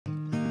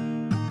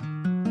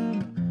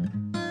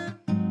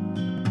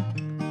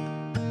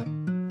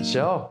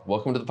Michel,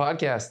 welcome to the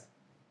podcast.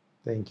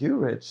 Thank you,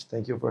 Rich.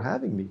 Thank you for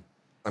having me.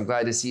 I'm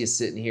glad to see you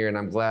sitting here, and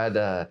I'm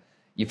glad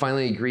you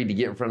finally agreed to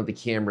get in front of the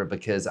camera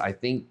because I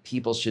think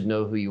people should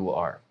know who you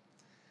are.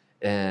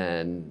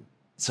 And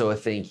so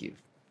thank you.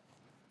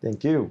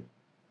 Thank you.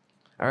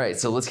 All right,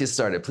 so let's get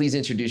started. Please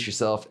introduce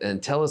yourself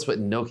and tell us what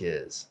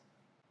NOCA is.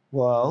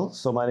 Well,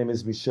 so my name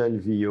is Michel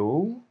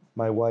Viau.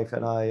 My wife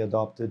and I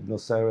adopted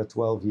Nosara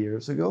 12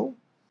 years ago.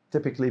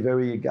 Typically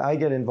I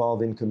get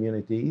involved in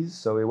communities,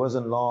 so it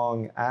wasn't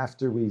long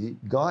after we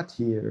got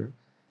here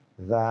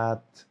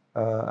that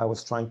I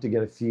was trying to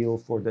get a feel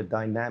for the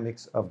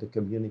dynamics of the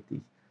community.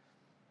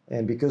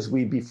 And because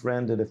we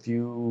befriended a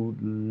few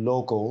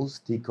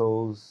locals,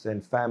 Ticos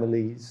and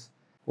families,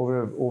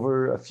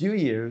 over a few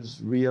years,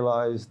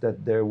 realized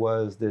that there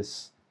was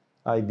this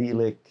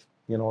idyllic,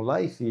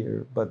 life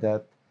here, but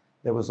that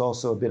there was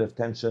also a bit of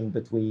tension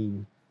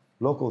between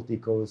local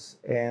Ticos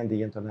and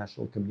the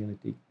international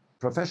community.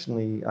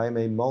 Professionally, I'm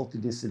a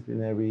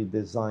multidisciplinary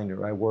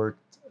designer. I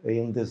worked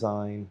in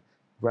design,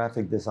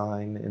 graphic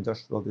design,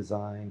 industrial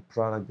design,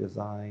 product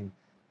design,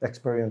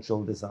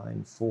 experiential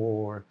design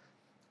for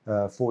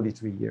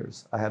 43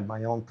 years. I had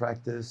my own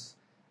practice.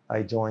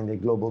 I joined a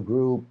global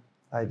group.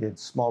 I did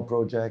small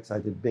projects. I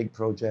did big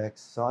projects.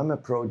 So I'm a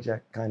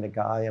project kind of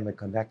guy. I'm a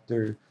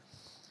connector.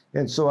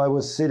 And so I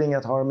was sitting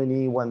at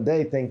Harmony one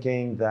day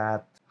thinking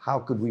that how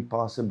could we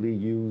possibly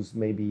use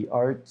maybe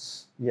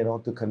arts,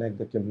 to connect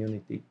the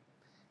community?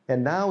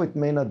 And now it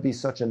may not be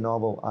such a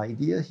novel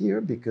idea here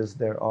because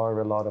there are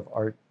a lot of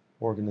art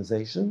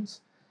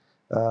organizations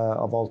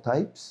of all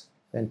types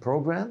and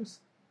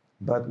programs.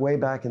 But way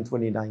back in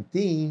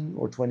 2019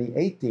 or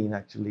 2018,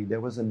 actually,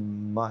 there wasn't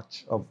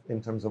much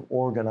in terms of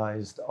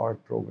organized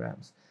art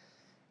programs.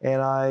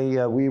 And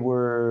we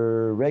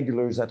were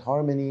regulars at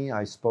Harmony.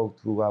 I spoke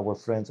to our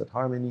friends at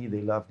Harmony.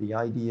 They loved the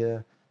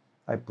idea.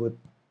 I put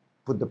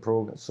the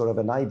program, sort of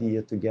an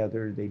idea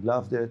together. They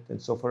loved it.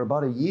 And so for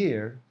about a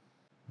year,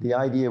 the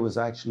idea was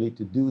actually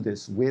to do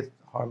this with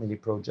Harmony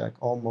Project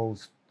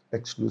almost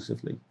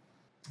exclusively.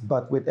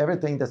 But with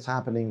everything that's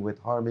happening with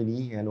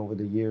Harmony, and over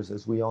the years,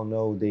 as we all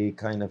know, they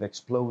kind of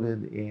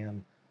exploded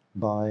in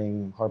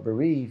buying Harbor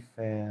Reef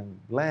and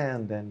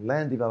land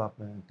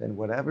development and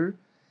whatever,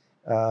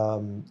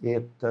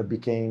 it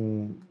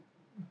became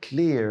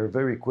clear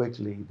very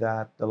quickly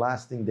that the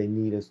last thing they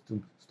need is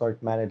to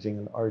start managing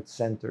an art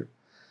center.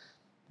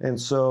 And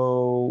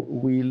so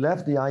we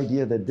left the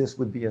idea that this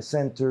would be a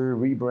center,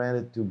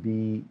 rebranded to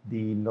be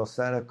the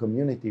Nosara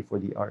Community for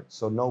the Arts.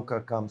 So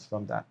NOCA comes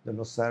from that, the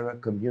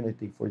Nosara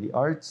Community for the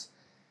Arts.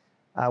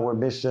 Our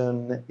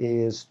mission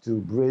is to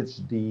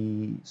bridge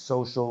the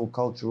social,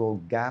 cultural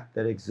gap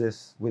that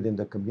exists within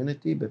the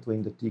community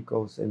between the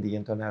Ticos and the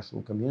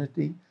international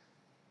community.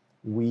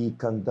 We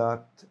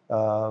conduct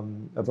a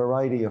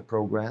variety of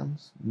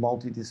programs,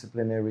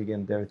 multidisciplinary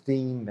in their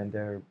theme and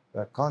their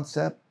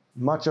concept.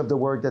 Much of the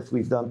work that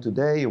we've done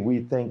today, we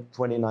think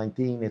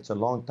 2019, it's a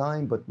long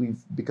time, but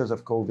because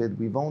of COVID,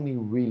 we've only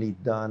really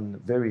done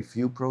very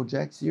few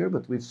projects here,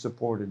 but we've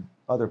supported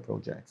other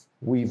projects.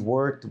 We've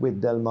worked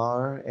with Del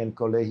Mar and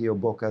Colegio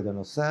Boca de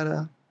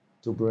Nosara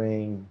to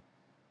bring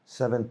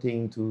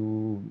 15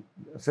 to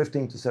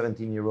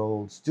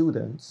 17-year-old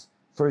students.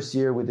 First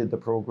year we did the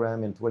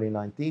program in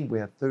 2019, we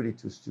had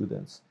 32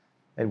 students,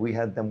 and we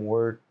had them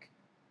work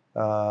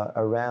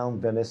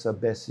around Vanessa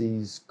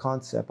Bessie's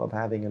concept of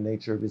having a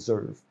nature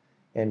reserve.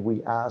 And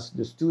we asked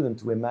the student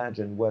to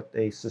imagine what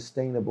a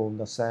sustainable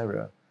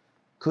Nosara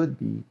could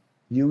be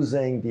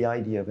using the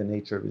idea of a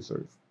nature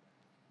reserve.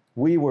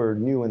 We were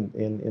new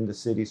in the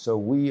city, so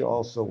we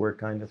also were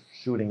kind of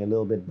shooting a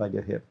little bit by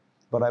the hip.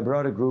 But I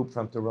brought a group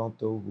from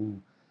Toronto who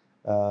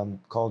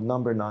called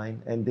Number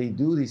 9, and they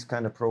do these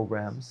kind of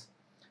programs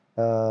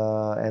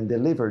and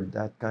delivered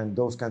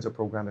those kinds of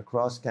programs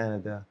across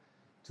Canada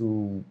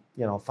to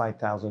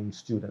 5,000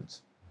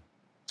 students.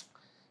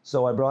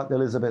 So I brought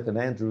Elizabeth and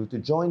Andrew to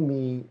join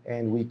me,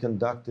 and we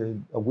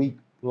conducted a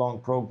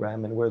week-long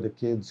program, and where the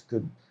kids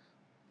could,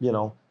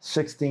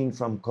 16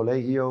 from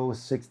Colegio,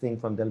 16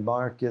 from Del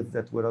Mar, kids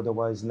that would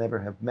otherwise never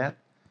have met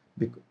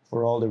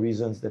for all the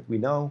reasons that we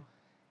know,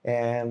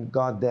 and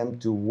got them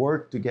to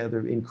work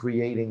together in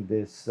creating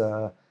this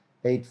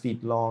 8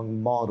 feet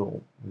long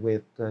model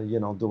with,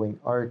 doing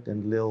art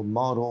and little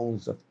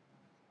models of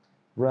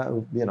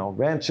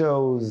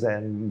ranchos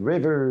and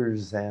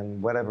rivers and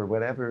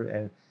whatever,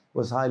 and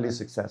was highly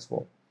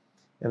successful.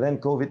 And then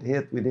COVID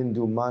hit. We didn't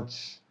do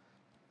much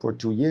for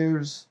 2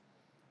 years.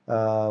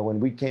 When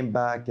we came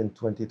back in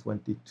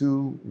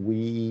 2022,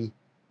 we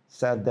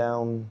sat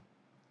down.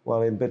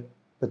 Well,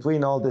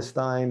 between all this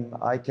time,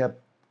 I kept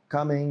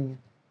coming,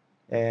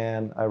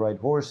 and I ride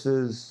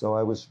horses.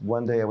 So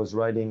one day I was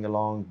riding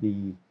along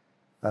the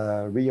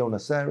Rio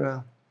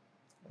Nosara,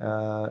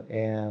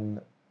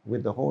 and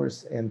with the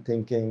horse, and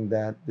thinking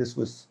that this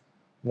was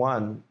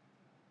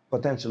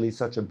potentially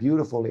such a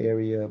beautiful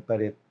area, but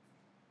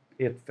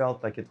it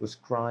felt like it was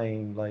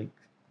crying like,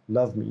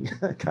 love me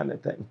kind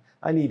of thing.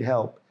 I need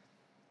help.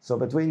 So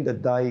between the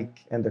dike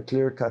and the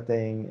clear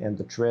cutting and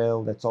the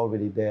trail that's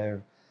already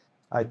there,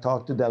 I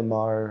talked to Del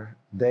Mar.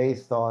 They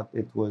thought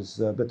it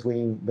was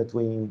between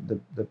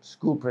the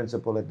school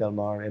principal at Del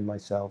Mar and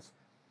myself,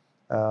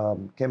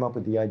 came up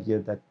with the idea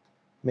that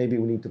maybe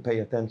we need to pay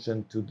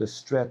attention to the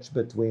stretch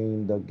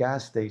between the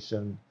gas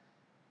station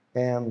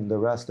and the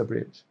Rasta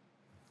Bridge.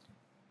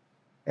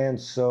 And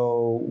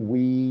so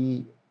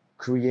we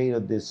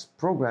created this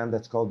program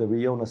that's called the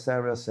Rio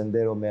Nosara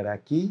Sendero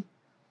Meraki.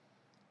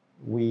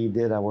 We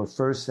did our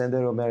first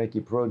Sendero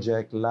Meraki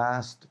project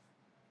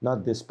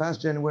not this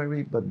past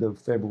January, but the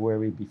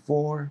February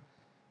before.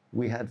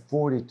 We had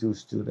 42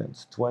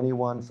 students,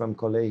 21 from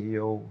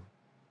Colegio,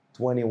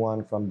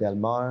 21 from Del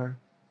Mar.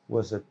 It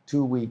was a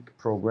 2-week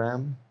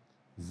program,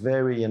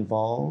 very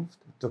involved.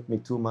 It took me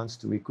 2 months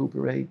to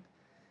recuperate,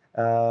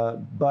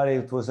 but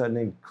it was an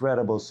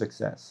incredible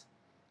success.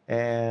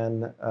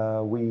 And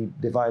we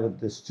divided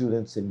the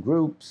students in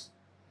groups,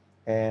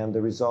 and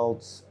the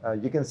results,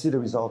 you can see the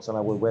results on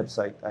our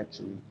website,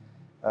 actually.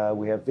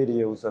 We have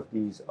videos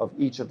of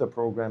each of the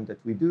programs that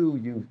we do.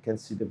 You can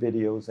see the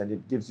videos, and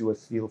it gives you a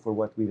feel for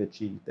what we've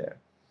achieved there.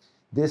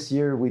 This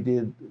year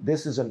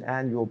this is an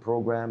annual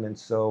program, and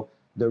so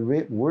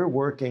we're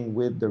working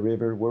with the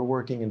river. We're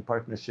working in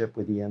partnership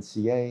with the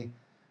NCA,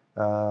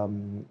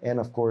 and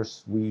of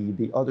course,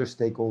 the other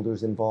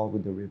stakeholders involved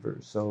with the river.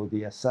 So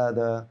the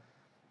ASADA,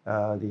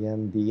 the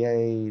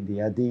MDA, the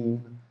ADIN.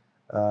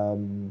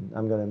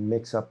 I'm going to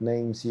mix up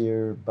names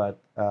here, but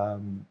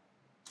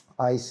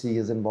IC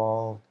is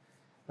involved.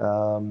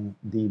 The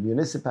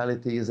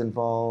municipality is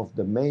involved.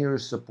 The mayor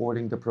is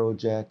supporting the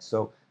project.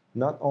 So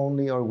not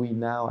only are we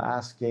now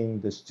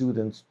asking the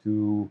students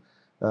to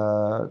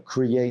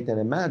create and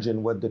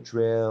imagine what the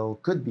trail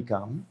could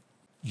become,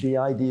 the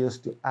idea is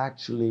to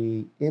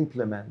actually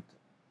implement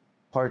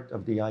part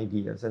of the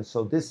ideas. And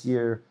so this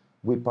year,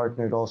 we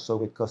partnered also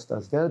with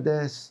Costas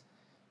Verdes.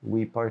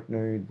 We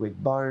partnered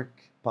with BARC,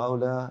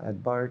 Paula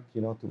at BARC,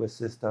 to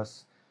assist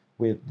us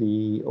with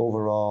the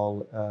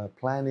overall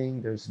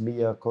planning. There's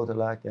Mia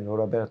Kotelak and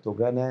Roberto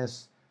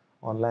Granes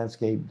on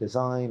landscape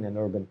design and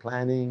urban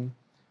planning.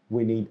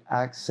 We need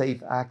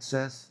safe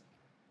access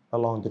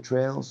along the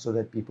trails so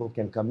that people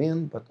can come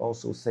in, but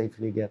also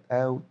safely get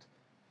out.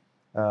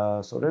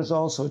 So there's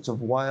all sorts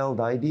of wild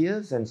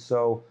ideas. And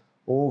so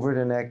over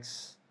the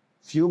next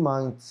few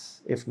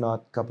months, if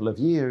not couple of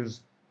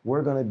years,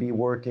 we're going to be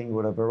working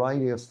with a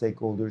variety of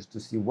stakeholders to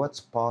see what's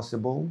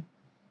possible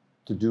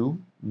to do.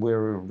 We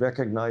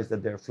recognize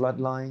that there are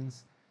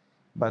floodlines,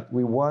 but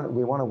we want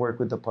to work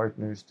with the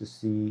partners to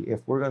see if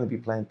we're going to be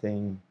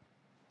planting,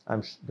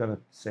 I'm going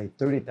to say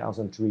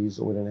 30,000 trees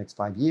over the next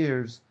 5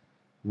 years.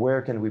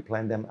 Where can we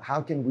plant them?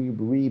 How can we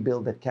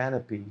rebuild that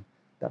canopy,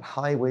 that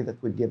highway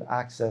that would give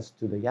access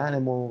to the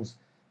animals,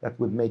 that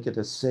would make it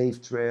a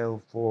safe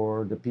trail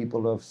for the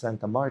people of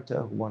Santa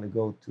Marta who want to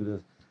go to the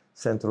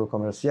Centro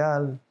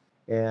Comercial,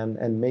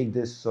 and make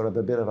this sort of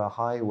a bit of a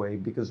highway.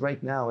 Because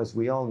right now, as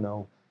we all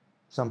know,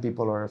 some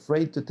people are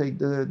afraid to take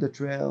the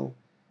trail.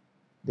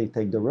 They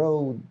take the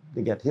road,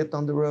 they get hit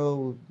on the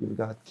road, you've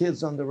got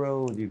kids on the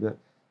road,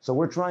 so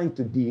we're trying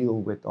to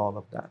deal with all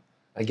of that.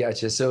 I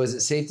gotcha. So is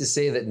it safe to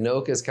say that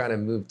NOCA's kind of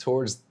moved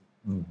towards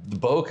the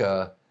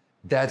Boca?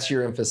 That's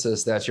your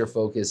emphasis, that's your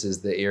focus,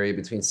 is the area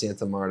between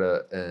Santa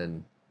Marta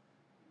and...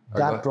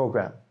 That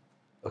program.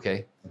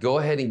 Okay. Go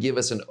ahead and give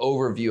us an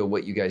overview of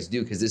what you guys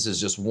do, because this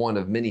is just one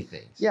of many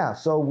things. Yeah,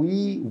 so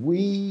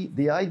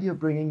the idea of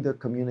bringing the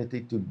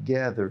community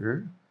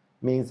together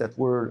means that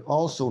we're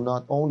also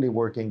not only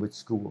working with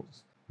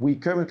schools. We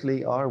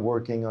currently are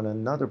working on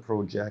another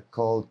project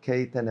called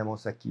Que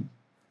Tenemos Aquí,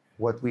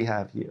 what we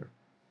have here.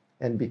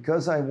 And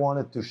because I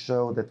wanted to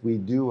show that we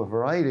do a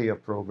variety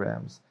of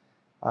programs,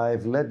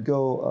 I've let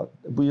go,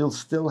 we'll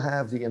still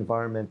have the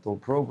environmental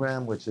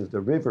program, which is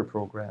the river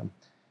program,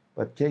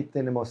 but Que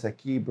Tenemos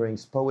Aquí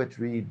brings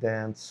poetry,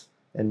 dance,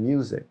 and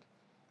music.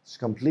 It's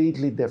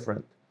completely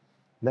different.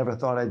 Never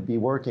thought I'd be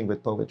working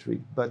with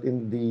poetry, but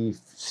in the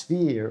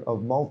sphere of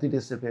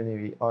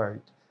multidisciplinary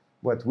art,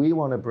 what we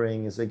want to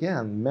bring is,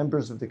 again,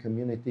 members of the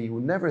community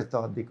who never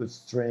thought they could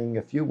string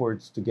a few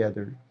words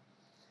together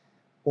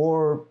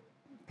or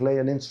play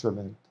an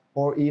instrument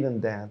or even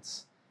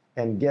dance,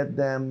 and get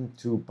them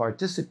to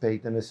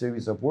participate in a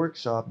series of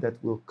workshops that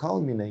will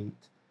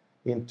culminate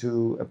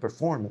into a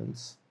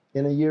performance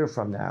in a year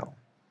from now.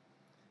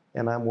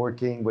 And I'm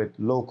working with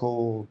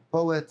local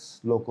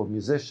poets, local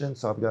musicians.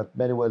 So I've got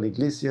Manuel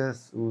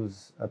Iglesias,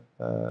 who's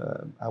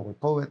our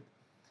poet.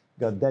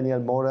 Got Daniel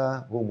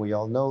Mora, whom we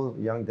all know.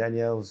 Young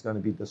Daniel is going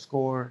to be the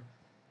score.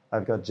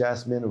 I've got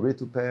Jasmine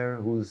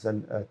Rituper, who's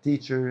a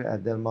teacher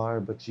at Del Mar,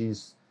 but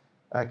she's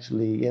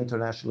actually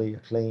internationally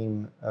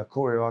acclaimed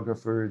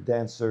choreographer,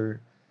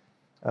 dancer.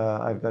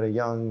 I've got a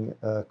young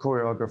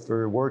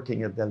choreographer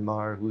working at Del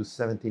Mar who's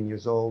 17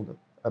 years old,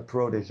 a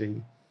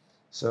protege.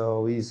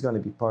 So he's going to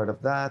be part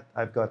of that.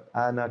 I've got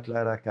Ana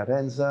Clara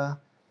Carenza,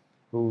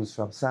 who's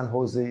from San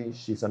Jose.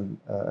 She's an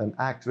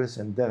actress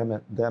and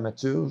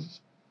dramaturge.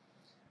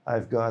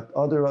 I've got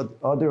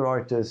other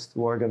artists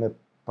who are going to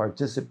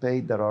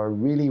participate that are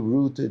really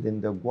rooted in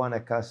the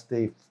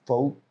Guanacaste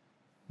folk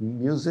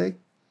music.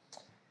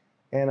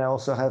 And I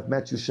also have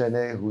Mathieu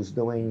Chenet, who's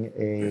doing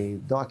a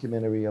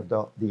documentary of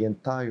the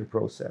entire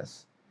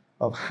process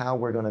of how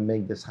we're going to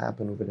make this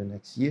happen over the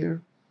next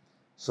year,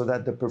 so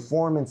that the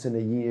performance in a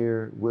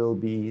year will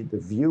be the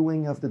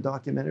viewing of the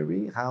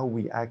documentary, how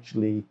we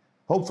actually,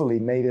 hopefully,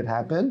 made it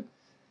happen,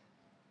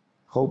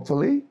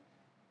 hopefully,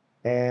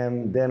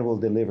 and then we'll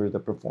deliver the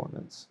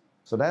performance.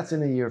 So that's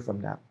in a year from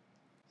now.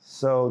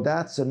 So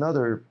that's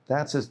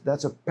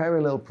a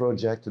parallel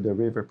project to the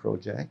river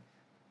project.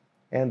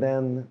 And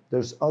then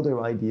there's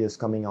other ideas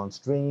coming on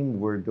stream.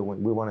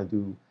 We want to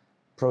do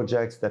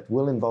projects that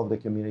will involve the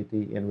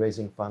community in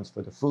raising funds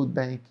for the food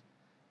bank.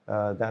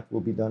 That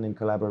will be done in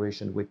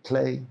collaboration with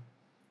Clay,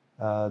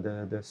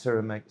 the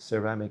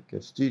ceramic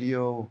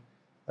studio.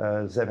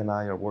 Zev and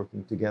I are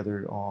working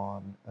together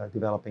on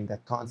developing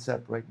that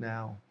concept right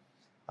now.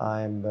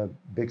 I'm a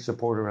big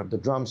supporter of the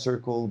drum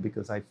circle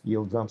because I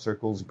feel drum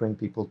circles bring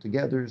people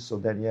together. So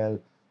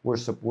Daniel,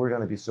 we're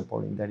going to be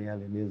supporting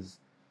Daniel in his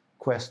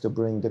quest to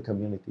bring the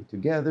community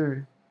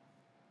together.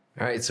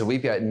 All right, so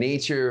we've got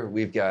nature,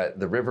 we've got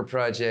the River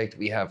Project,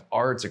 we have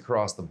arts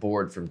across the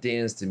board, from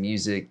dance to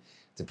music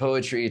to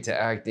poetry to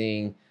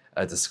acting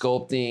to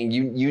sculpting.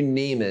 You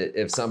name it.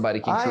 If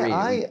somebody can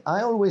create,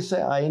 I always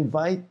say I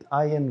invite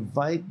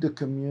the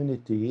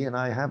community, and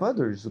I have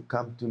others who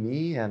come to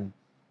me, and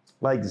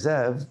like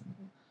Zev,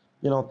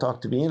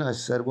 talk to me, and I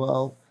said,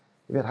 well,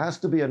 if it has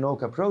to be a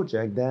NOCA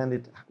project,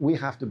 then we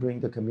have to bring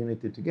the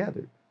community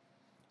together.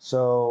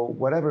 So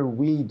whatever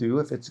we do,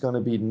 if it's going to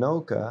be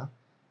NOCA,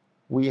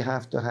 we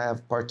have to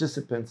have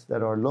participants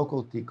that are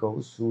local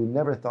Ticos who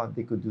never thought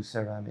they could do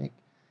ceramic,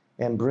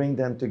 and bring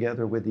them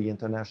together with the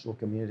international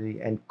community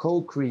and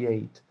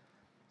co-create.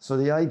 So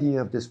the idea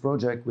of this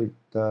project with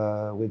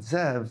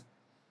Zev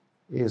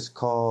is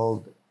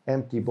called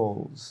Empty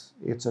Bowls.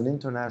 It's an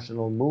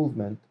international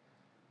movement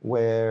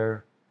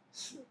where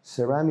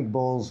ceramic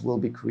bowls will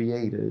be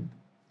created,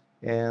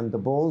 and the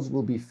bowls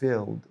will be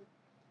filled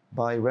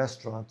by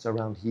restaurants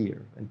around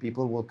here, and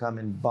people will come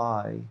and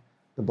buy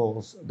the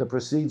bowls.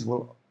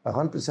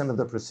 100% of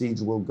the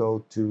proceeds will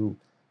go to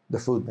the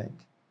food bank.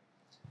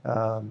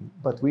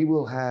 But we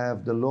will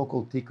have the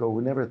local Tico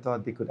who never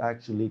thought they could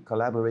actually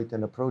collaborate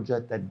in a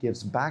project that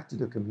gives back to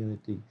the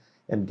community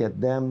and get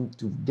them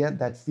to get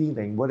that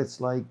feeling, what it's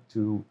like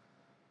to,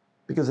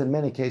 because in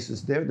many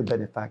cases, they're the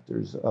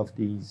benefactors of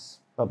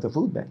the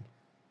food bank.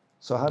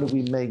 So how do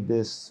we make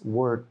this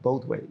work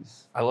both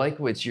ways? I like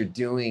what you're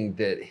doing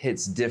that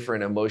hits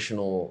different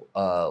emotional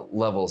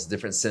levels,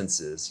 different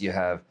senses. You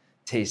have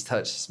taste,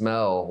 touch,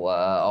 smell,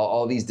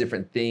 all these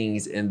different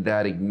things, and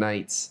that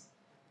ignites,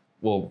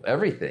 well,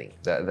 everything.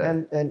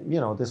 And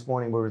this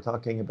morning we were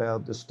talking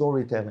about the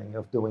storytelling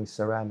of doing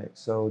ceramics.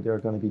 So they're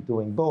going to be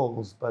doing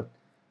bowls, but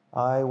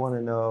I want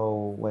to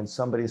know, when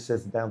somebody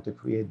sits down to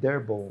create their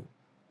bowl,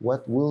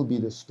 what will be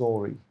the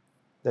story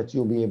that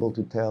you'll be able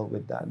to tell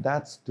with that?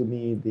 That's, to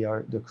me, the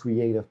art, the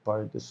creative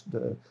part,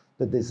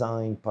 the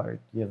design part.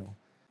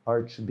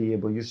 Art should be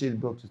able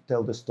to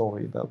tell the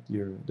story about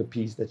the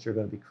piece that you're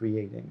going to be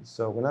creating.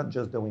 So we're not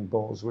just doing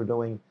bowls, we're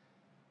doing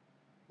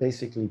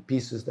basically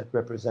pieces that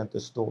represent the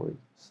story.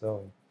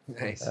 So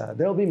nice.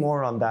 There'll be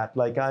more on that.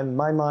 Like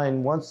my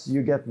mind, once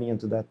you get me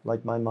into that,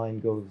 like my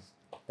mind goes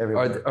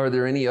everywhere. Are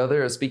there any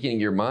other, speaking of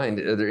your mind,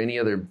 are there any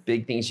other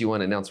big things you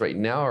want to announce right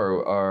now,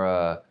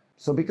 or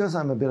So because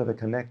I'm a bit of a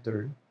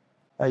connector,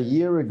 a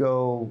year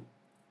ago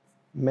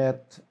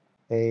met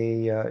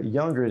a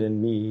younger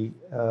than me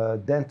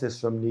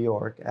dentist from New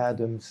York,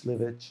 Adam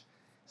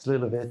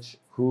Slilovich,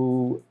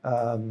 who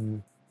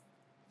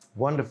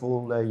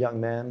wonderful young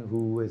man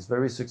who is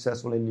very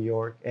successful in New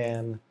York,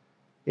 and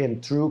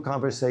in true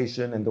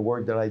conversation and the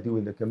work that I do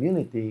in the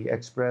community,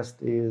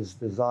 expressed his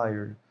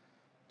desire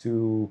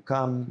to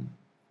come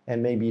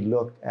and maybe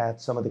look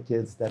at some of the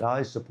kids that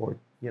I support,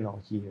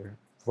 here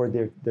for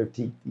their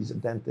teeth. He's a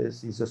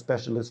dentist, he's a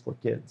specialist for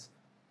kids.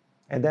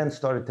 And then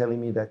started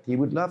telling me that he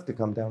would love to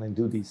come down and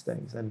do these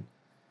things. And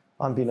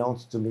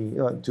unbeknownst to me,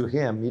 to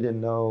him, he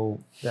didn't know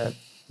that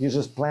you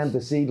just plant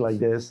the seed like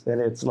this,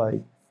 and it's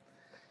like.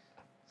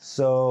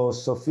 So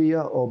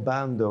Sophia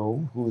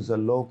Obando, who's a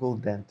local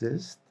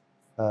dentist,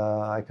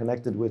 I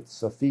connected with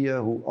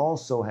Sophia, who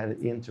also had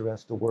an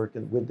interest to work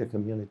with the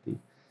community.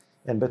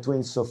 And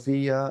between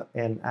Sophia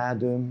and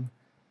Adam,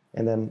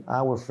 and then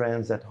our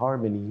friends at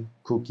Harmony,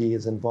 Cookie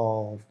is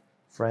involved,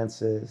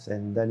 Francis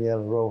and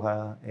Daniel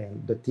Roja,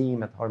 and the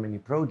team at Harmony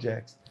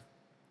Projects,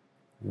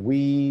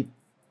 we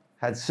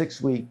had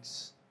 6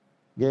 weeks,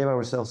 gave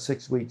ourselves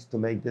 6 weeks to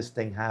make this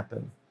thing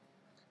happen.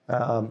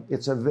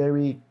 It's a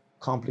very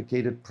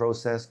complicated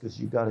process because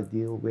you got to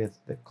deal with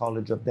the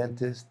College of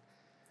Dentists,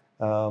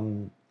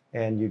 and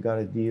you got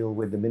to deal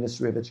with the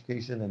Ministry of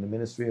Education and the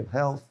Ministry of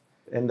Health,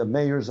 and the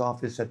mayor's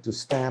office had to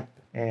stamp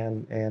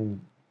and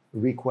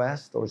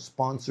request or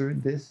sponsor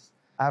this.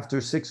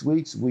 After 6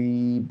 weeks,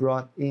 we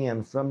brought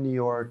in from New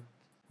York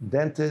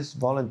dentists,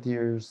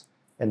 volunteers,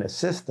 and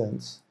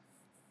assistants,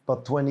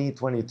 but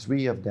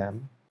 23 of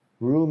them,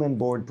 room and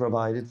board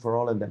provided for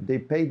all of them. They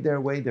paid their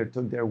way, they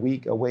took their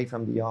week away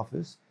from the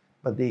office,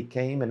 but they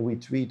came and we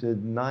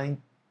treated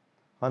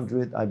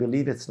I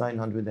believe it's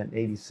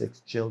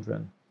 986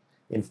 children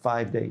in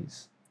 5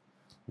 days.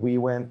 We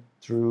went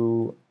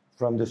through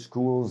from the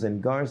schools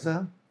in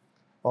Garza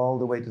all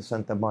the way to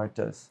Santa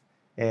Marta's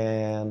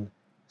and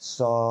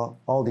saw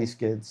all these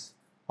kids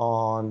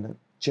on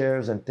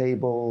chairs and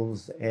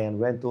tables and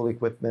rental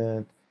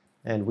equipment.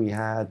 And we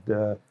had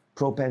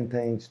propane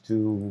tanks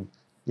to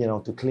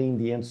clean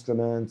the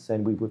instruments,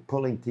 and we were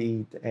pulling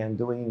teeth and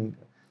doing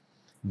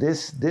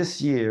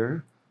this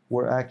year.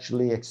 We're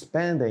actually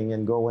expanding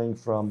and going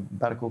from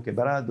Barco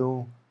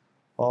Quebrado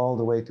all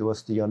the way to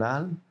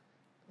Ostional.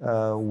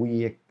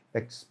 We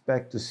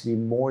expect to see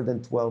more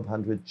than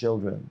 1,200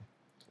 children.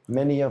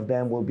 Many of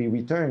them will be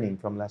returning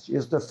from last year.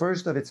 It's the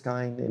first of its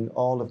kind in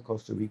all of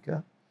Costa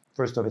Rica.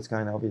 First of its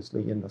kind,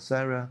 obviously, in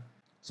Nosara.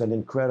 It's an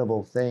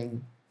incredible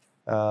thing.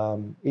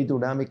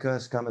 Idunamica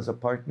has come as a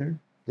partner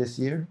this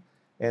year.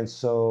 And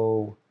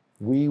so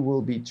we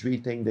will be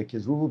treating the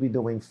kids. We will be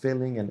doing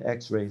filling and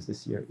x-rays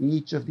this year.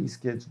 Each of these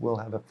kids will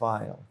have a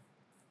file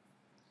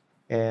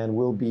and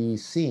will be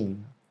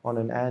seen on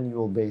an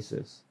annual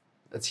basis.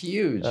 That's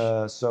huge.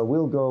 So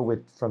we'll go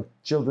from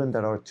children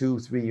that are 2,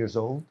 3 years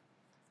old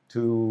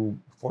to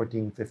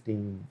 14,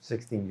 15,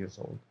 16 years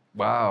old.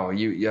 Wow,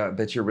 I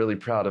bet you're really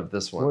proud of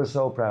this one. We're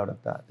so proud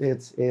of that.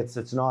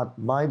 It's not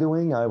my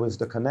doing. I was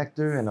the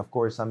connector, and of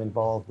course I'm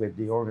involved with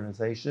the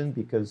organization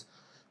because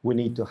we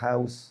need to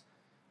house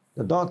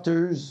the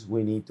doctors,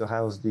 we need to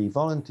house the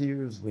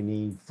volunteers, we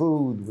need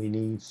food, we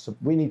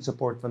need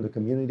support from the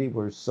community.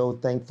 We're so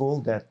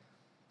thankful that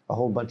a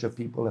whole bunch of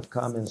people have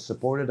come and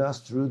supported us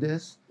through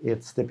this.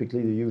 It's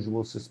typically the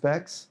usual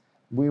suspects.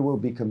 We will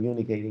be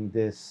communicating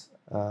this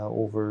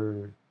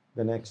over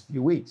the next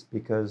few weeks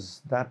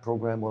because that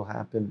program will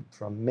happen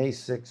from May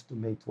 6th to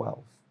May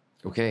 12th.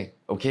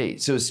 Okay.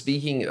 So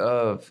speaking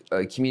of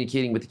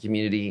communicating with the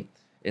community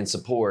and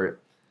support,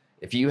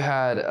 if you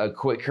had a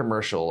quick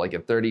commercial, like a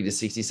 30 to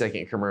 60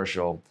 second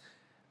commercial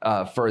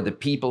for the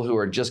people who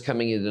are just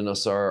coming into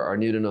Nosara, are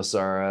new to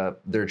Nosara,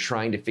 they're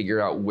trying to figure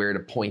out where to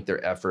point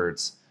their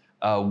efforts,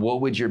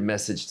 what would your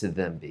message to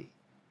them be?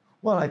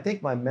 Well, I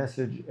think my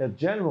message, a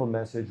general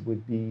message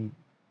would be,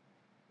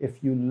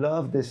 if you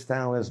love this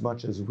town as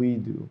much as we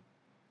do,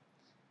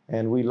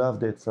 and we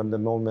loved it from the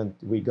moment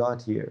we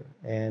got here,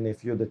 and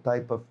if you're the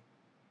type of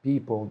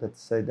people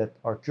that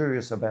are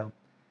curious about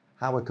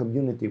how a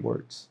community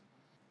works,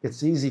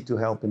 it's easy to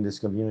help in this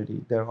community.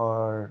 There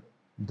are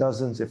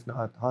dozens, if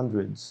not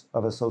hundreds,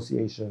 of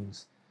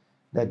associations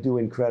that do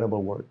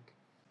incredible work.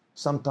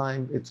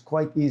 Sometimes it's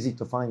quite easy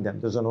to find them.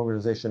 There's an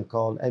organization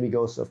called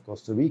Amigos of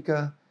Costa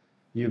Rica.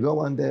 You go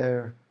on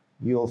there,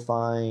 you'll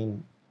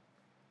find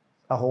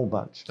a whole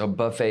bunch. A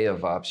buffet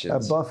of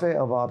options. A buffet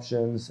of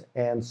options,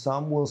 and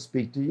some will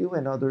speak to you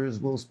and others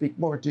will speak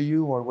more to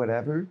you or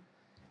whatever.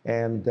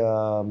 And,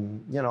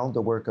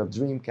 the work of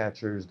dream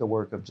catchers, the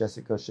work of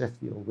Jessica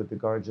Sheffield with the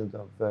Guardians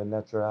of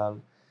Natural,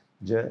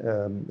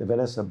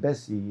 Vanessa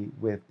Bessie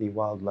with the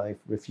Wildlife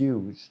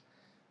Refuge.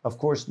 Of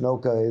course,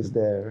 NOCA is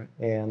there,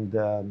 and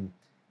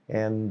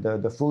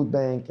the food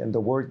bank and the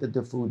work that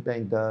the food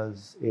bank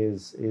does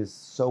is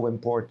so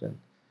important.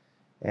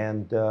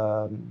 And,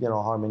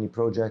 Harmony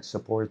Project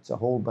supports a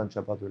whole bunch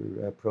of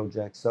other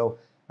projects. So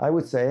I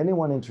would say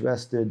anyone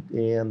interested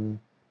in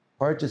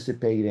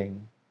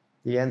participating,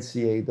 the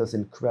NCA does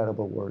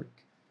incredible work.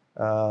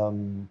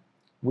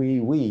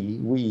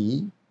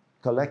 We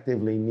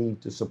collectively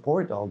need to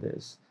support all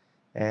this.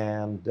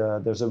 And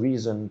there's a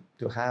reason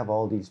to have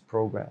all these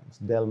programs.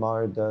 Del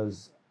Mar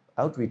does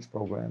outreach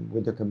program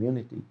with the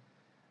community.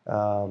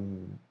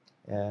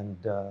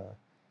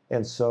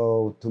 And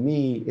so to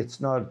me,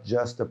 it's not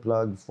just a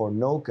plug for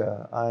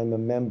NOCA. I'm a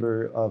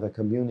member of a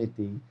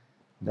community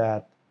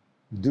that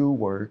do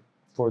work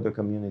for the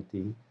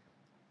community.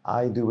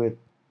 I do it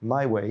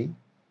my way,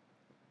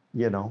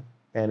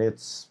 and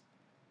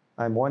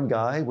I'm one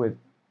guy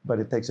but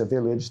it takes a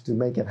village to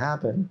make it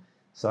happen.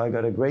 So I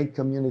got a great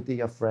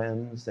community of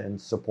friends and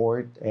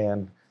support,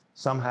 and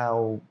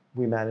somehow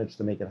we managed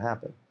to make it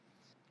happen.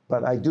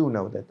 But I do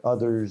know that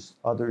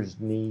others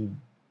need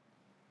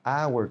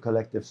our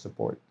collective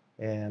support.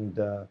 And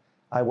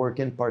I work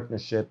in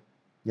partnership,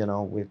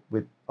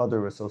 with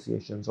other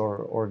associations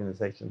or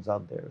organizations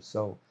out there.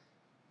 So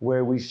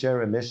where we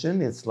share a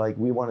mission, it's like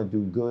we want to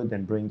do good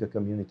and bring the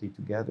community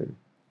together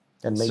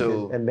and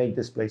make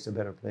this place a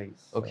better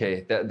place.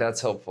 Okay,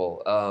 that's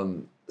helpful.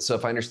 So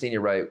if I understand you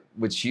right,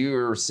 what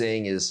you're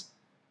saying is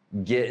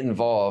get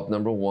involved,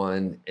 number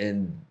one,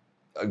 and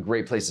a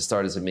great place to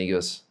start is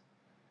Amigos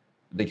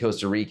de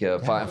Costa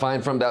Rica. Yeah.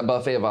 Find from that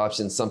buffet of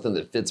options something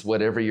that fits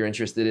whatever you're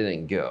interested in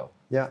and go.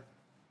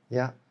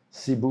 Yeah.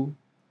 Cebu,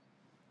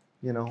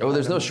 Oh,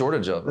 there's no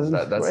shortage of them.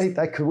 That's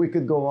great. We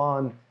could go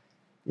on,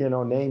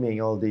 naming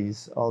all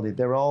these.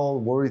 They're all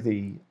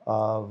worthy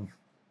of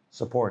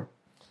support.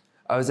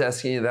 I was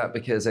asking you that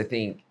because I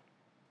think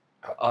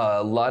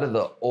a lot of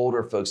the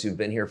older folks who've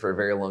been here for a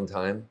very long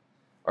time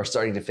are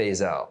starting to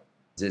phase out.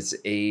 It's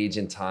age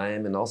and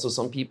time, and also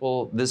some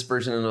people, this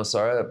version of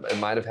Nosara, it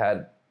might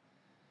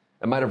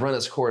have run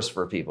its course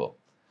for people.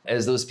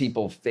 As those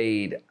people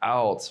fade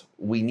out,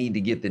 we need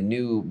to get the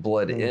new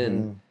blood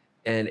in.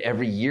 And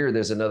every year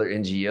there's another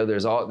NGO.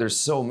 There's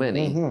so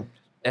many.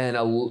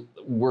 And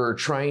we're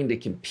trying to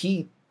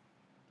compete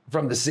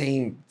from the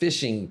same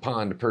fishing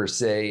pond per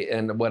se.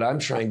 And what I'm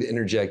trying to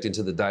interject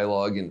into the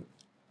dialogue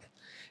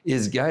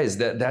is, guys,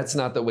 that's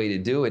not the way to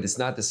do it. It's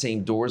not the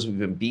same doors we've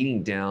been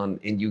beating down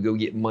and you go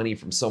get money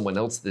from someone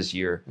else this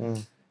year.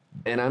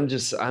 And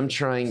I'm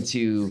trying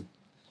to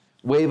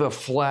wave a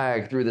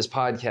flag through this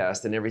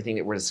podcast and everything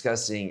that we're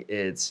discussing.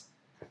 It's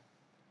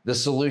the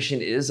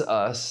solution is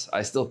us.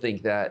 I still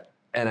think that,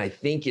 and I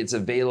think it's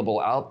available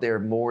out there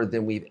more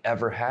than we've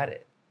ever had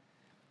it.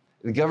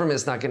 The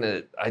government's not going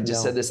to, I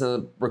just said this in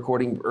the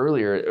recording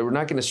earlier, we're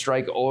not going to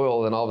strike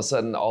oil and all of a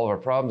sudden all of our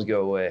problems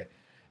go away.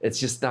 It's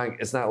just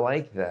not, it's not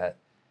like that.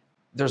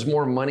 There's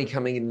more money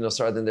coming into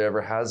Nosara than there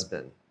ever has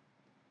been.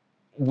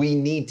 We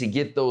need to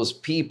get those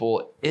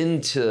people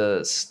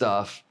into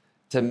stuff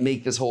to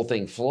make this whole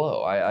thing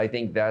flow. I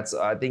think that's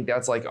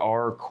like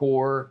our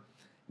core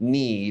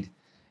need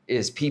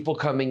is people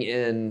coming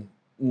in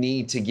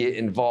need to get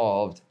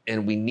involved,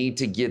 and we need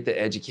to get the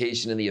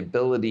education and the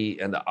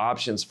ability and the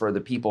options for the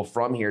people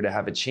from here to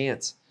have a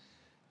chance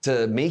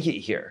to make it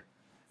here.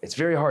 It's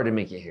very hard to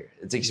make it here.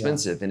 It's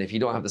expensive. And if you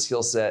don't have the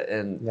skill set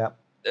and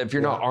if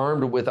you're not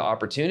armed with the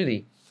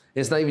opportunity,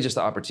 it's not even just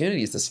the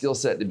opportunity, it's the skill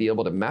set to be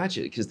able to match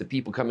it, because the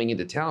people coming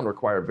into town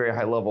require a very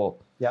high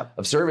level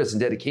of service and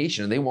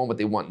dedication, and they want what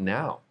they want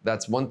now.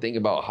 That's one thing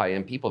about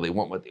high-end people. They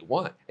want what they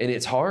want. And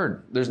it's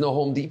hard. There's no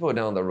Home Depot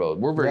down the road.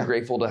 We're very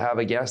grateful to have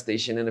a gas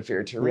station in a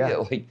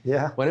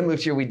Ferreteria. When I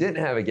moved here, we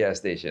didn't have a gas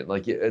station.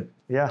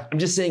 I'm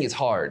just saying it's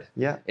hard.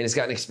 And it's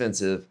gotten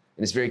expensive,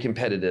 and it's very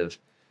competitive.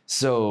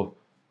 So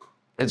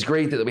it's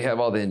great that we have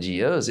all the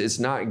NGOs. It's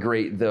not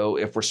great, though,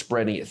 if we're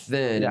spreading it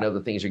thin and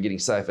other things are getting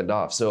siphoned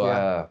off.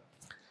 So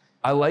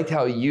I liked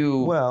how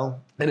you,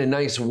 in a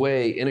nice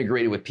way,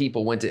 integrated with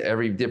people, went to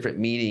every different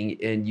meeting,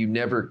 and you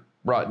never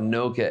brought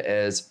NOCA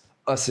as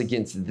us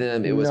against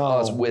them. It was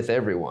us with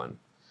everyone.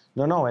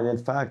 No. And in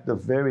fact, the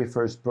very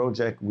first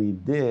project we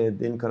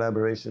did in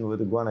collaboration with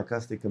the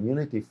Guanacaste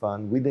Community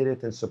Fund, we did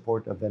it in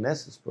support of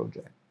Vanessa's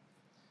project.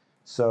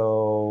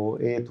 So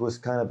it was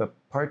kind of a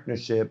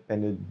partnership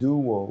and a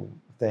duo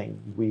thing.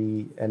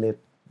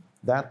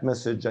 That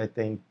message, I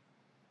think,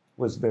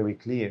 was very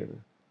clear.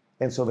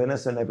 And so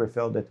Vanessa never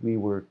felt that we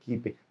were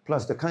keeping,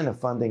 plus the kind of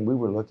funding we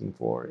were looking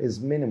for is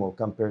minimal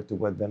compared to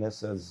what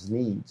Vanessa's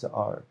needs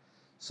are.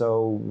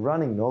 So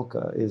running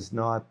NOCA is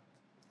not,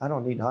 I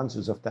don't need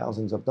hundreds of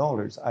thousands of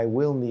dollars. I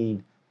will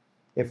need,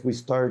 if we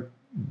start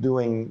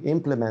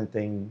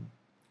implementing,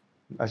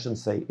 I shouldn't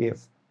say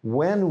if,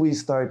 when we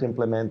start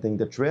implementing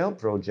the trail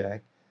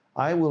project,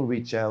 I will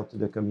reach out to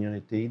the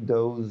community,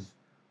 those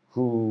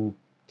who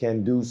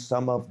can do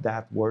some of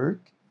that work,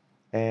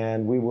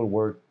 and we will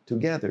work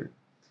together.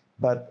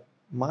 But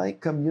my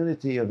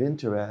community of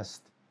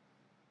interest,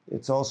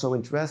 it's also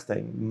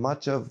interesting.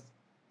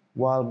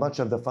 While much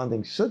of the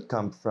funding should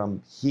come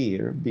from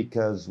here,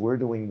 because we're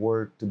doing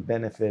work to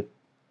benefit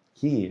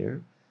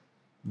here,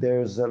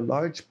 there's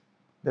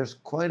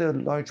quite a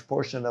large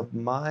portion of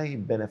my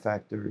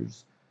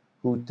benefactors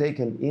who take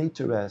an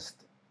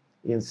interest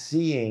in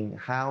seeing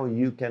how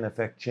you can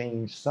affect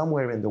change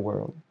somewhere in the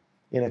world,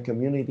 in a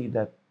community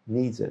that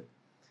needs it.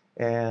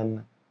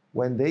 And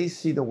when they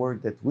see the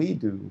work that we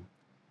do,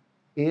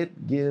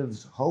 it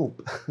gives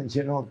hope,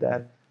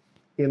 that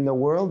in the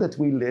world that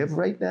we live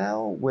right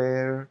now,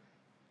 where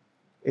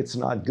it's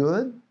not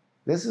good,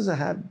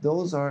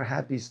 those are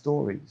happy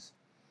stories.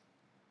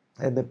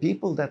 And the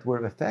people that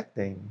we're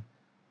affecting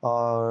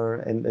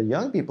and the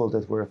young people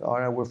that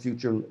are our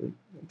future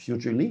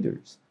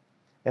leaders.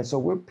 And so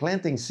we're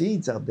planting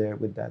seeds out there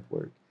with that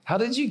work. How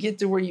did you get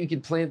to where you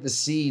could plant the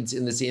seeds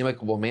in this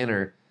amicable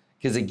manner?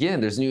 Because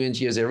again, there's new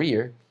NGOs every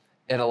year,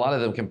 and a lot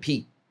of them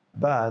compete.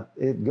 But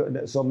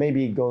so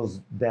maybe it goes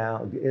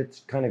down,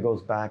 it kind of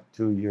goes back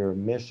to your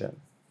mission.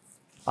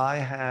 I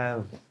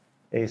have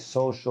a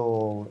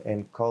social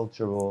and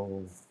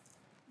cultural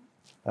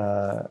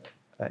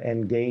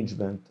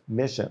engagement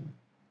mission.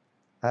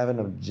 I have an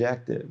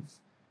objective.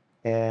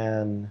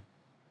 And,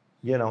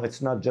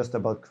 it's not just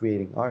about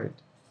creating art.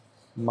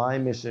 My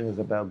mission is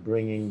about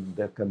bringing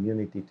the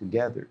community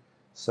together.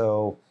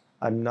 So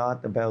I'm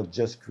not about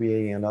just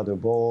creating another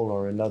bowl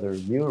or another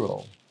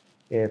mural.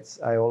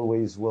 I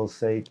always will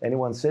say,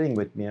 anyone sitting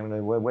with me, I'm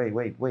going,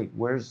 wait,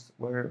 where's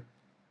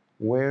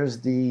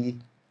the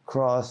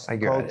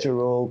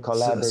cross-cultural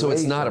collaboration? So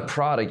it's not a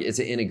product, it's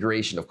an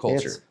integration of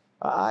culture.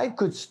 I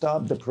could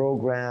stop the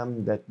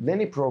program,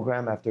 any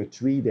program after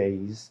 3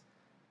 days.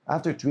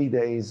 After 3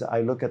 days,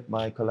 I look at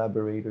my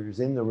collaborators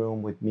in the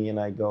room with me and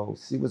I go,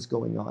 see what's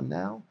going on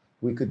now?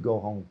 We could go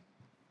home.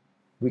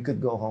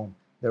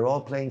 They're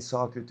all playing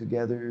soccer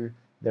together.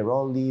 They're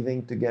all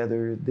leaving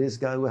together. This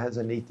guy who has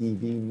an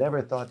ATV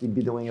never thought he'd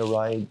be doing a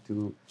ride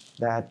to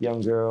that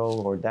young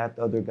girl or that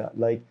other guy.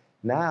 Like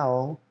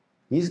now,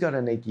 he's got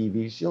an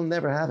ATV. She'll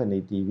never have an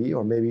ATV,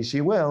 or maybe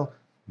she will,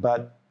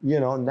 but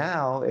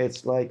now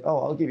it's like, oh,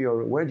 I'll give you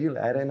where do you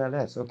at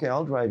NLS? Okay,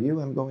 I'll drive you.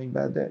 I'm going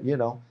back there,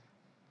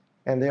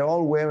 And they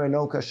all wear a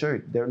NOCA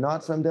shirt. They're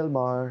not from Del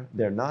Mar.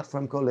 They're not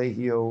from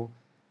Colegio.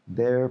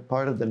 They're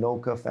part of the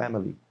NOCA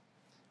family.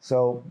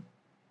 So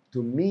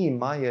to me,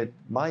 my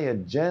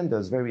agenda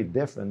is very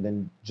different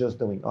than just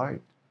doing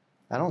art.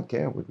 I don't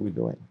care what we're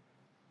doing.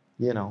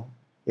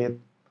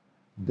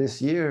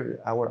 This year,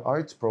 our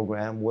arts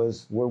program we're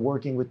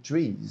working with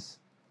trees.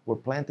 We're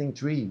planting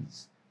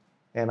trees.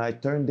 And I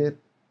turned it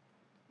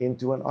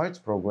into an arts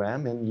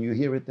program, and you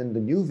hear it in the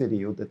new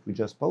video that we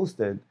just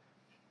posted.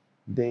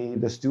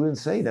 The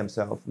students say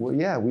themselves, well,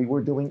 yeah, we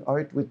were doing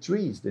art with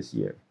trees this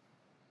year.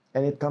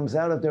 And it comes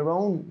out of their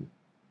own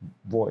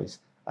voice.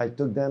 I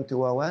took them to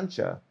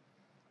Awancha,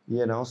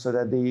 so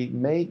that they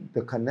make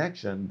the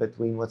connection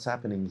between what's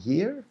happening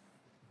here,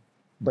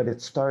 but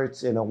it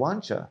starts in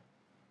Awancha.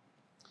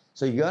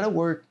 So you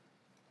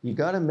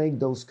got to make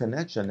those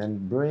connections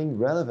and bring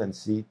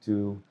relevancy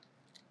to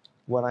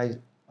when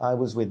I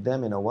was with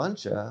them in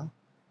Awancha,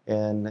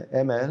 and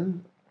ML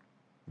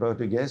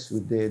Rodriguez,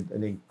 who did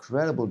an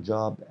incredible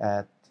job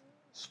at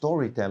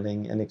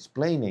storytelling and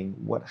explaining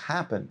what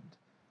happened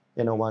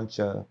in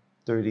Awancha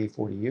 30,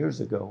 40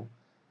 years ago.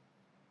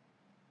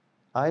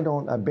 I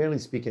barely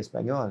speak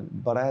Espanol,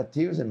 but I had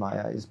tears in my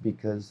eyes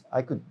because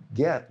I could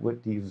get what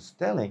he was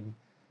telling,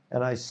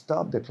 and I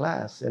stopped the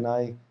class and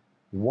I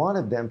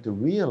wanted them to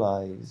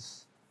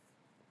realize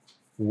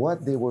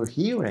what they were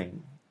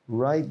hearing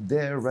right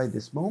there, right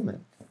this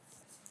moment.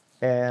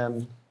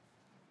 And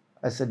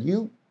I said,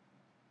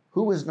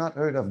 who has not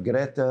heard of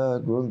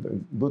Greta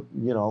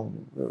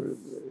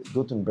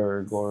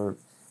Gutenberg, or,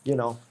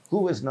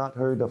 who has not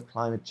heard of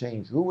climate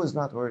change? Who has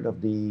not heard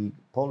of the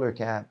polar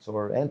caps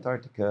or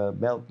Antarctica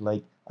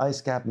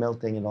ice cap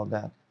melting and all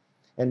that?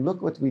 And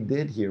look what we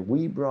did here.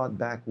 We brought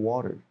back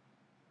water.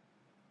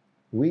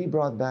 We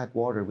brought back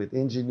water with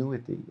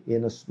ingenuity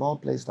in a small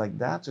place like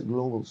that's a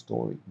global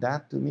story.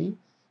 That to me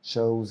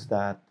shows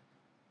that,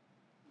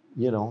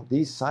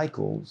 these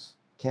cycles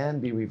can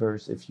be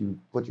reversed if you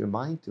put your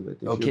mind to it.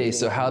 Okay,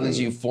 so how did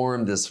you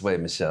form this way,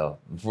 Michel?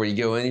 Before you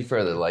go any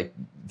further,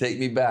 take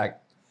me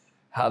back.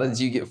 How did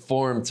you get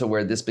formed to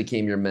where this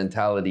became your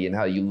mentality and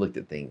how you looked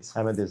at things?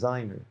 I'm a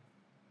designer.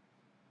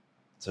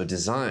 So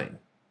design.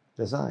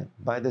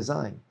 By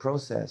design,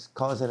 process,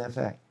 cause and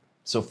effect.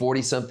 So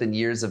 40-something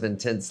years of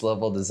intense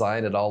level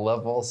design at all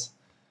levels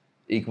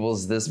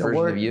equals this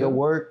version of you?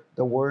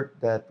 The work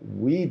that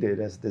we did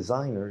as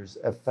designers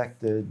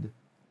affected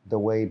the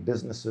way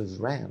businesses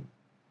ran.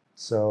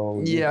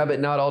 So yeah, but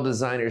not all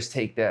designers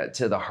take that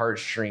to the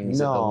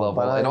heartstrings at the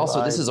level. And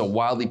also, this is a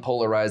wildly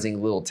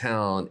polarizing little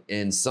town,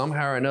 and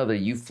somehow or another,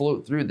 you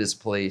float through this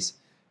place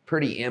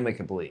pretty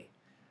amicably.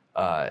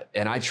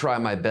 And I try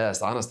my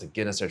best, honest to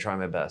goodness, I try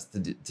my best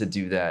to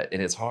do that,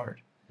 and it's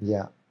hard.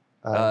 Yeah.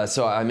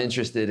 So I'm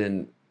interested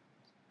in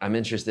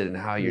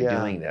how you're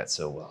doing that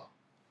so well.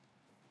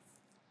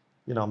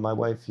 My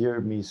wife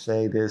hears me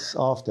say this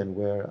often,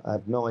 where I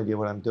have no idea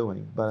what I'm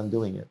doing, but I'm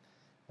doing it.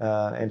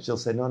 And she'll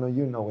say, no,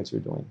 you know what you're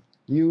doing.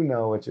 You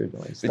know what you're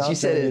doing. But you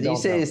say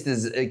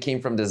it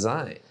came from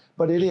design.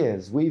 But it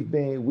is.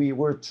 We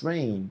were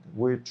trained.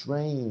 We're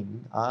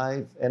trained.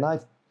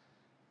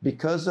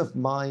 Because of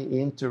my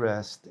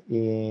interest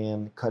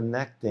in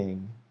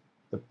connecting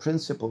the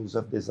principles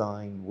of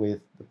design with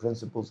the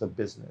principles of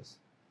business.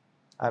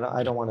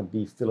 I don't want to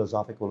be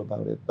philosophical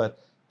about it, but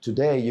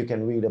today you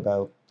can read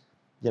about,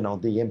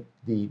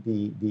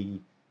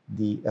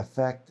 the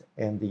effect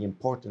and the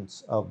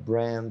importance of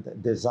brand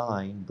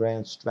design,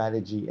 brand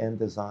strategy and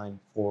design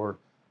for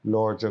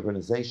large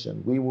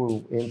organization. We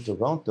were in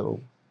Toronto,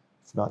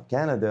 if not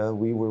Canada,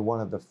 we were one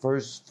of the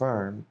first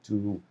firms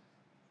to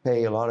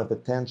pay a lot of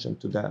attention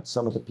to that.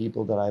 Some of the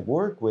people that I've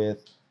worked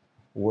with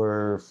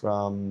were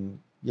from,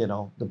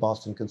 the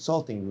Boston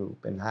Consulting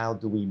Group, and how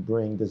do we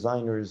bring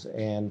designers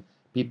and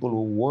people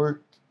who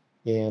work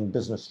in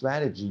business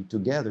strategy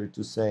together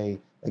to say,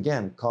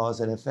 again, cause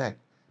and effect.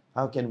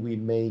 How can we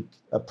make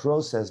a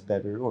process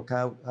better, or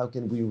how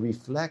can we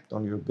reflect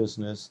on your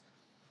business,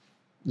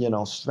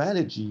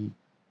 strategy?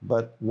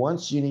 But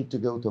once you need to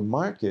go to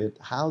market,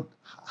 how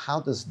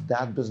does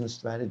that business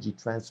strategy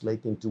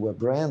translate into a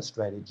brand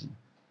strategy?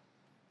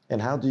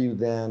 And how do you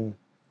then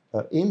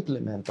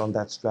implement on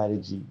that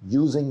strategy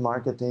using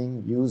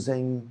marketing,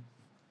 using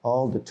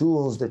all the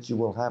tools that you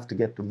will have to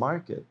get to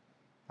market,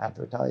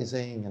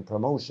 advertising and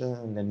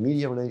promotion and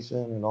media relation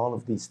and all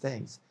of these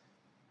things.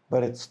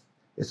 But it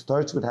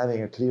starts with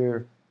having a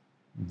clear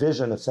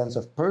vision, a sense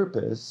of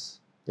purpose.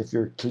 If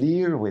you're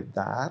clear with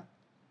that,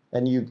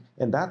 and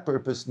that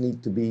purpose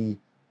need to be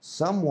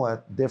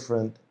somewhat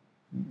different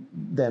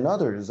than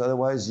others,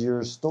 otherwise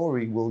your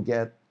story will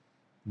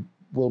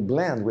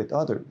blend with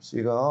others.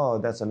 You go, oh,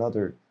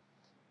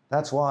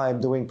 that's why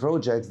I'm doing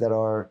projects that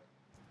are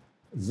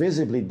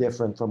visibly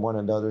different from one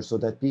another, so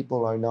that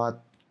people are not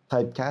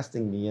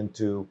typecasting me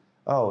into,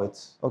 oh,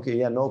 it's okay,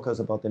 yeah, NOCA is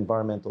about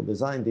environmental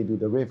design, they do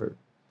the river.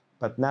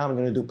 But now I'm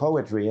going to do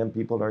poetry, and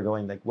people are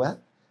going like, what?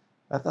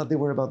 I thought they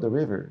were about the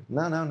river.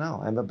 No.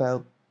 I'm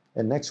about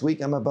And next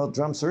week I'm about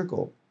drum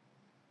circle.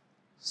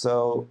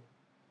 So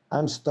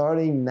I'm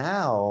starting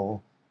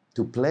now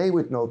to play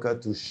with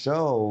NOCA to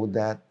show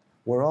that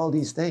we're all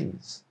these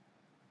things,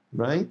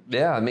 right?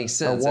 Yeah, it makes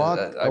sense.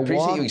 I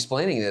appreciate you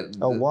explaining it.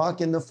 A walk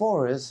in the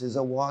forest is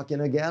a walk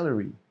in a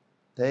gallery.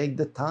 Take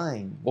the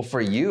time. Well, for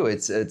you,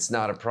 it's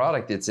not a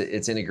product, it's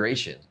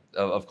integration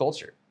of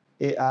culture.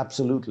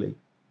 Absolutely.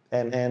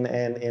 And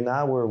in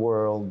our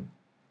world,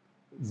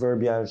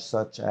 verbiage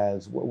such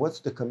as, what's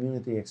the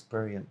community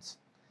experience?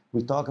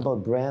 We talk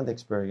about brand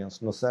experience.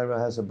 Nosara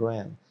has a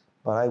brand.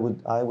 But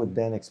I would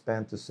then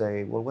expand to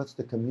say, well, what's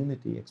the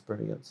community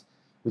experience?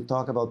 We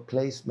talk about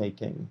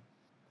placemaking.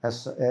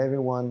 Has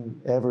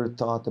everyone ever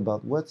thought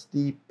about what's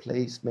the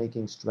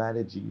placemaking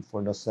strategy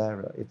for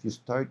Nosara? If you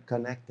start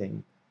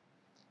connecting,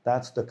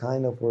 that's the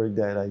kind of work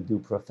that I do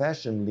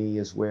professionally,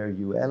 is where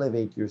you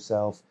elevate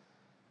yourself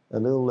a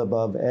little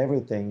above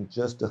everything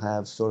just to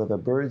have sort of a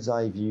bird's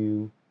eye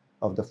view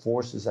of the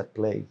forces at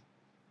play.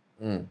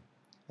 Mm.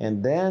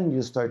 And then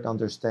you start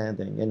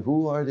understanding, and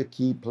who are the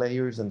key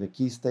players and the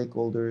key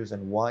stakeholders,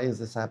 and why is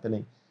this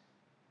happening?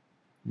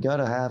 You got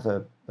to have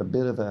a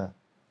bit of a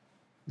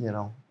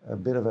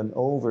bit of an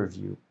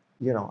overview.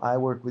 I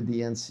work with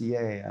the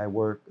NCA. I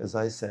work, as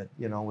I said,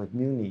 with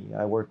Muni.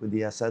 I work with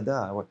the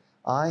SADA.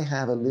 I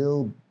have a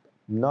little,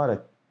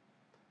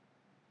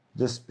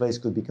 this place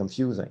could be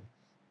confusing,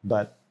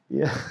 but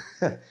yeah,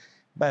 but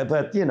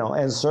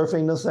and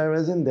surfing Nosara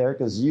is in there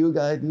because you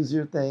guys do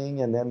your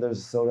thing, and then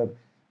there's sort of.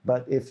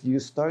 But if you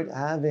start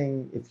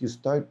having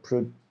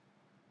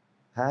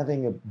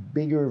a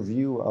bigger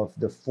view of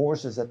the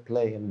forces at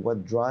play and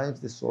what drives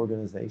this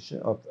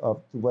organization,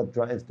 of what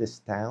drives this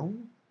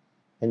town,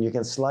 and you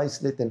can slice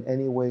it in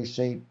any way,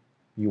 shape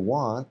you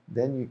want,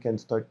 then you can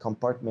start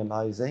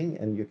compartmentalizing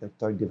and you can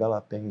start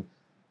developing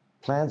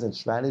plans and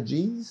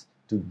strategies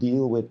to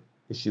deal with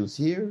issues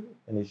here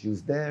and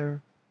issues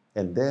there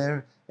and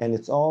there. And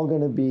it's all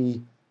going to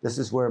be, this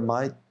is where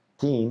my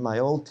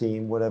old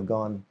team would have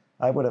gone.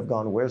 I would have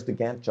gone, where's the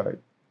Gantt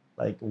chart?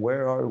 Like,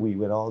 where are we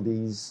with all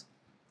these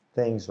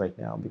things right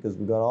now? Because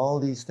we've got all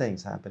these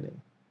things happening.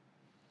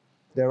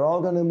 They're all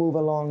going to move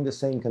along the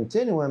same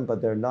continuum,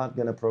 but they're not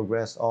going to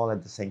progress all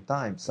at the same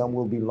time. Some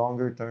will be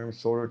longer term,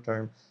 shorter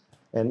term,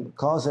 and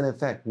cause and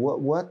effect.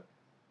 What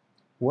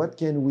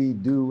can we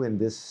do in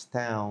this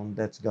town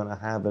that's going to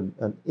have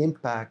an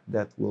impact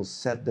that will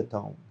set the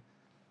tone?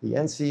 The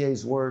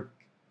NCA's work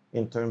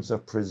in terms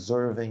of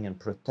preserving and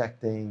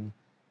protecting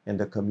and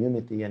the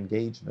community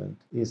engagement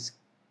is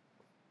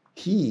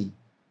key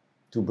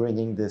to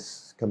bringing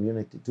this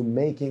community, to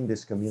making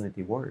this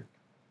community work.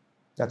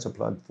 That's a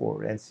plug for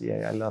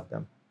NCA. I love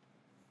them.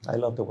 I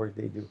love the work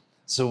they do.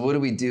 So what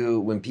do we do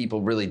when people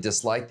really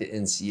dislike the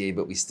NCA,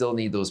 but we still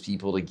need those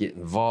people to get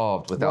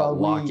involved without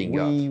locking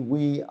up?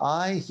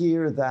 I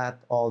hear that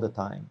all the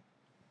time.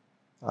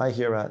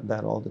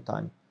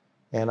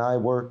 And I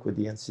work with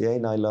the NCA,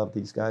 and I love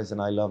these guys, and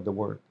I love the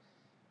work.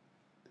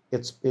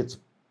 It's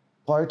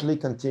partly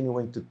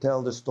continuing to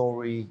tell the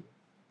story,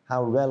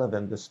 how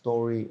relevant the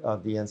story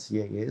of the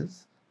NCA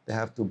is. They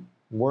have to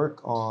work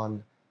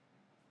on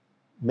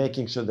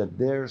making sure that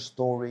their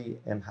story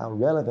and how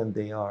relevant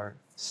they are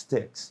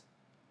sticks,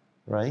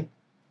 right?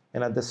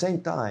 And at the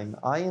same time,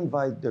 I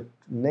invite the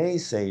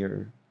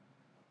naysayer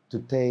to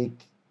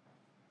take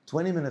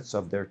 20 minutes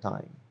of their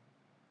time,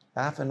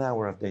 half an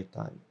hour of their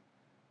time.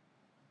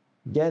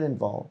 Get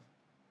involved.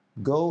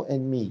 Go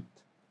and meet.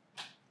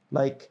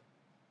 Like,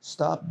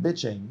 stop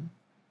bitching.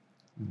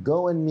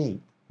 Go and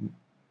meet.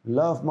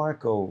 Love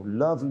Marco.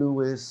 Love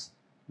Louis.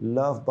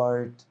 Love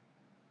Bart.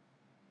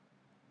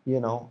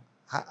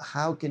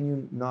 How can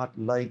you not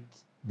like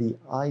the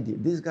idea?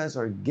 These guys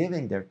are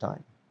giving their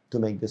time to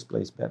make this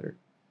place better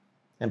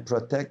and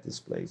protect this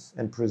place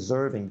and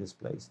preserving this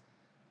place.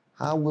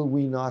 How will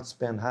we not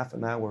spend half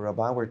an hour of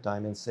our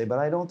time and say, but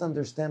I don't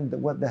understand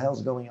what the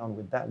hell's going on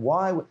with that?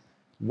 Why?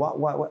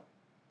 What?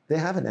 They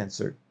have an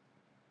answer.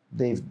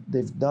 They've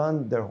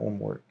done their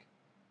homework.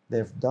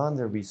 They've done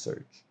their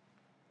research.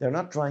 They're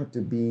not trying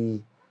to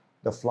be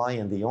the fly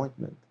in the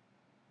ointment.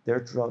 I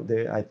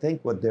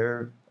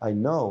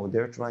know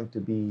they're trying to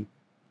be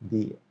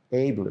the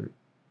enabler.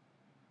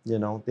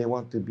 They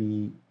want to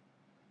be,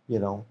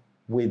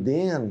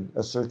 within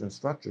a certain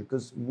structure,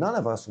 because none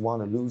of us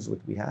want to lose what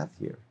we have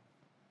here.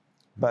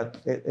 But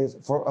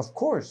of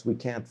course, we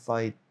can't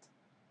fight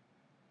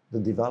the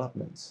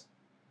developments.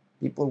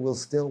 People will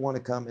still want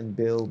to come and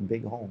build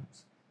big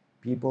homes.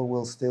 People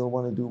will still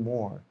want to do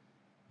more.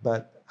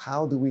 But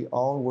how do we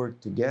all work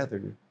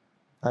together?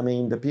 I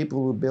mean, the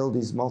people who build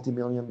these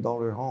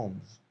multi-million-dollar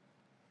homes,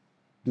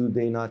 do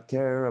they not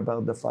care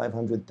about the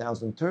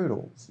 500,000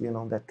 turtles,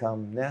 that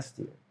come nest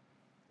here?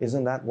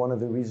 Isn't that one of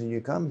the reasons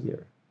you come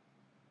here?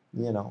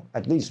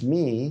 At least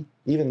me,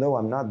 even though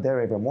I'm not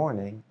there every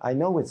morning, I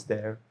know it's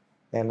there,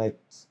 and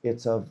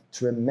it's of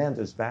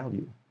tremendous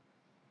value.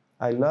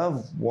 I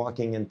love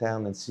walking in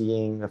town and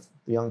seeing a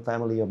young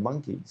family of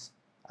monkeys.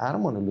 I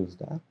don't want to lose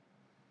that,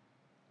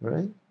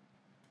 right?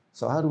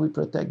 So how do we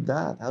protect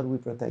that? How do we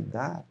protect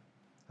that?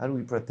 How do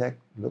we protect,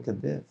 look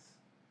at this?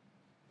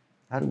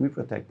 How do we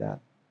protect that?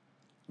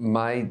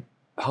 My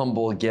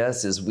humble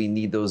guess is we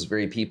need those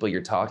very people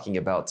you're talking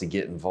about to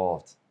get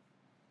involved.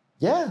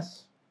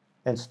 Yes,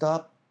 and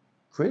stop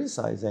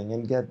criticizing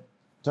and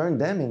turn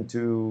them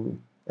into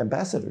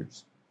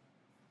ambassadors.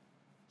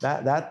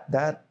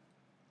 That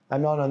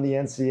I'm not on the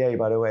NCA,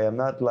 by the way. I'm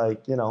not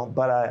like,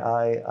 but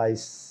I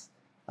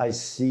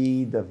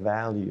see the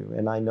value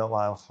and I know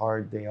how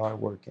hard they are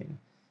working.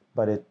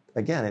 But it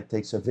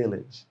takes a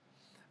village.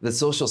 The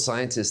social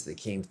scientists that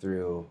came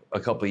through a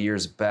couple of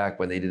years back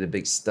when they did a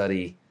big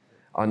study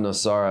on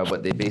Nosara,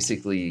 but they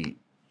basically,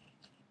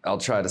 I'll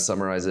try to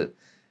summarize it.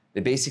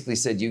 They basically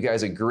said, you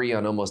guys agree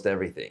on almost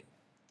everything.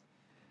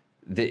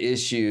 The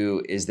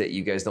issue is that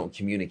you guys don't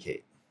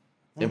communicate.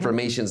 Mm-hmm.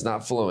 Information's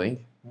not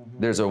flowing. Mm-hmm.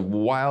 There's a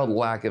wild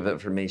lack of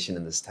information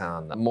in this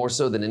town, more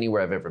so than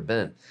anywhere I've ever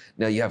been.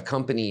 Now you have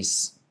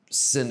companies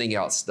sending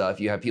out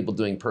stuff. You have people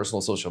doing personal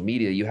social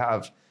media. You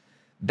have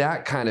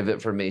that kind of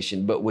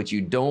information, but what you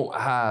don't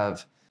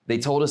have, they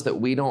told us that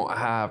we don't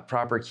have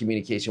proper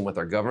communication with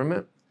our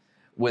government,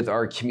 with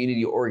our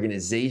community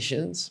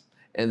organizations,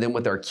 and then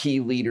with our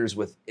key leaders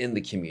within the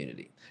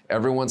community.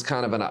 Everyone's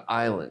kind of on an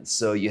island.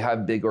 So you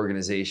have big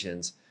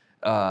organizations,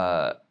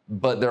 but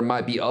there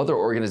might be other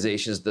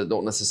organizations that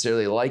don't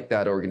necessarily like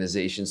that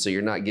organization, so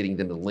you're not getting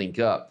them to link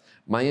up.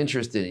 My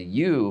interest in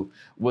you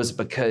was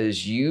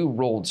because you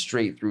rolled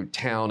straight through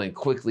town and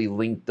quickly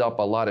linked up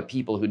a lot of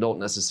people who don't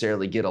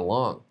necessarily get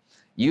along.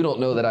 You don't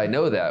know that I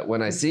know that.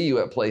 When I see you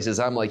at places,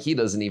 I'm like, he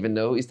doesn't even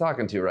know who he's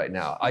talking to right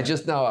now. I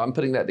just know I'm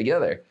putting that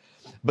together.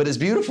 But it's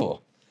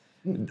beautiful.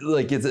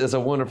 Like, it's a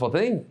wonderful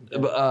thing.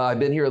 I've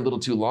been here a little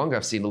too long.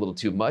 I've seen a little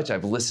too much.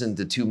 I've listened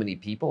to too many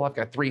people. I've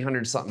got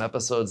 300-something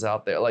episodes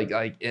out there.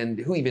 And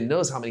who even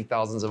knows how many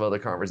thousands of other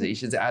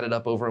conversations added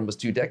up over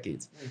almost 2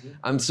 decades. Mm-hmm.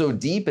 I'm so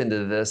deep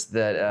into this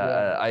that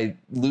I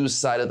lose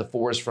sight of the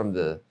forest from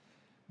the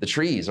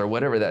trees, or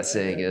whatever that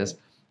saying is.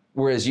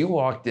 Whereas you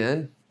walked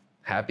in,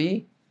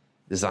 happy,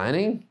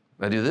 designing.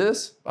 I do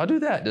this, I'll do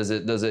that. Does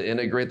it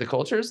integrate the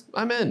cultures?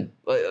 I'm in.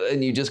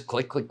 And you just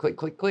click, click, click,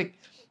 click, click.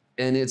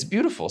 And it's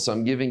beautiful. So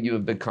I'm giving you a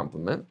big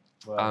compliment.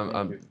 Well,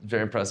 I'm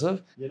very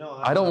impressive.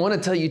 I don't want to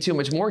tell you too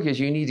much more because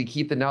you need to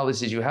keep the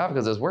knowledge that you have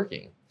because it's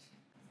working.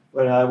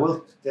 But I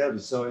will tell you,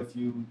 so if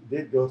you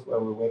did go to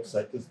our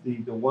website, because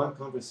the one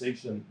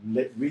conversation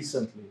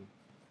recently,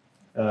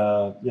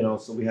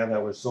 so we have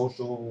our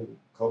social,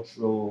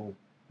 cultural,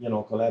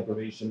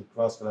 collaboration,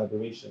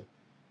 cross-collaboration.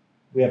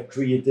 We have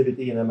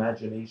creativity and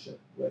imagination.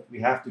 What we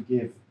have to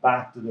give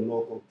back to the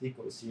local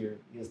Ticos here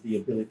is the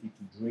ability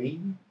to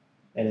dream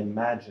and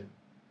imagine,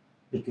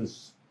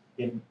 because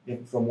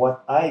from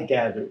what I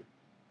gather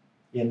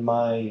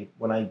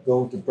when I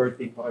go to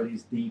birthday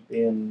parties deep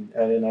in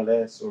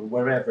Arenales or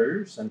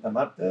wherever, Santa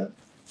Marta,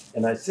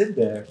 and I sit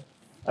there,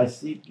 I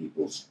see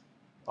people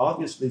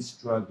obviously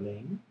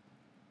struggling,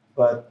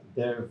 but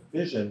their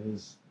vision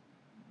is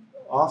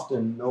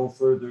often no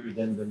further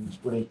than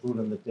putting food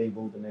on the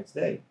table the next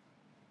day.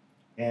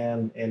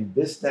 And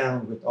this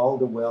town, with all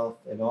the wealth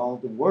and all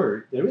the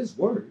work, there is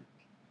work.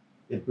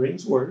 It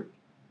brings work.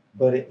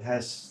 But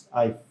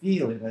I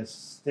feel it has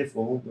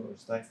stifled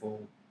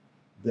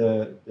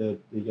the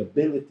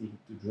ability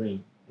to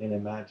dream and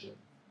imagine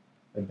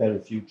a better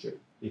future,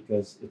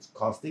 because it's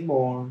costing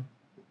more,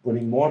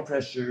 putting more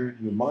pressure,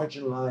 you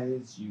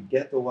marginalize, you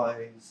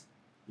ghettoize,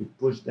 you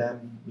push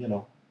them,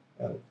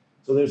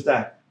 so there's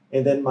that.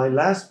 And then my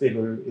last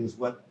pillar is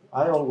what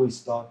I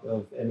always thought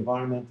of: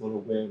 environmental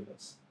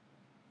awareness.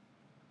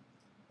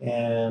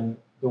 And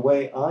the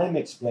way I'm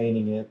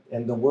explaining it,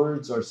 and the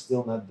words are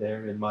still not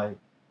there in my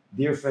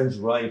dear friends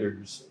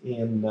writers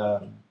in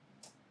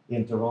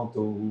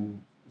Toronto, who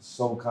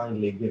so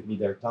kindly give me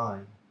their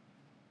time.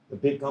 The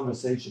big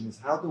conversation is,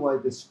 how do I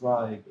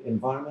describe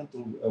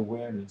environmental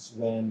awareness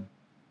when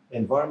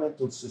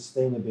environmental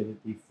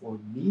sustainability for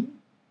me,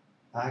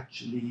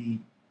 actually,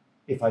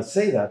 if I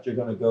say that, you're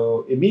going to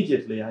go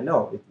immediately, I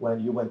know, when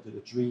you went to the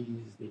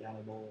trees, the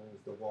animals,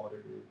 the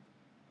water,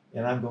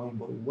 and I'm going,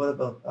 but what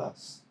about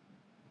us?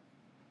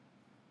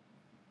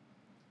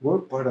 We're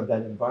part of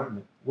that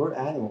environment. We're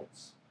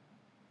animals.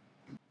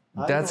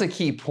 That's a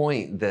key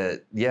point.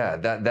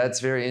 That's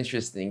very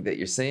interesting that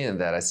you're saying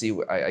that.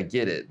 I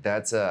get it.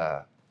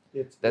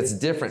 That's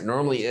different.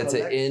 Normally it's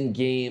an end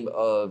game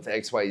of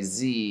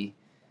XYZ.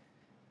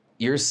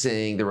 You're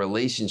saying the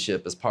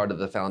relationship is part of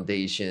the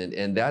foundation,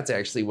 and that's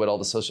actually what all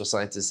the social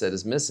scientists said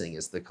is missing,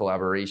 is the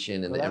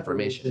collaboration and the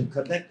information.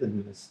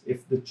 Connectedness.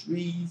 If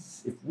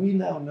we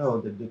now know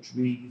that the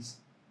trees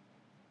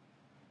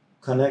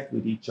connect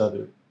with each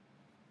other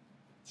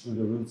through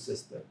the root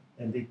system,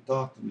 and they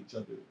talk to each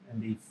other,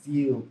 and they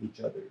feel each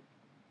other,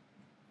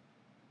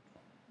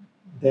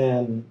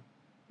 then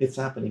it's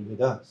happening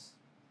with us.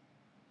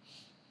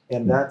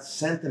 And that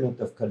sentiment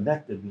of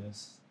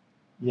connectedness,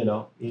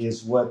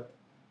 is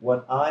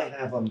what I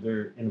have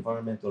under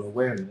environmental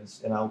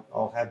awareness, and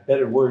I'll have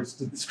better words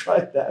to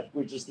describe that.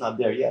 We're just not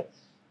there yet.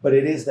 But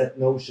it is that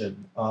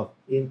notion of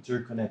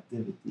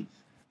interconnectivity.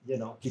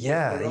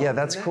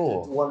 That's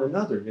cool. To one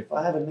another. If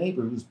I have a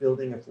neighbor who's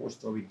building a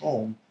 4-story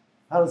home,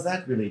 how does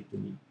that relate to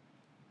me?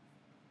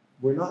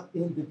 We're not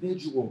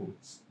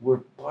individuals. We're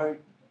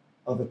part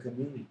of a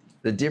community.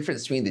 The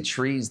difference between the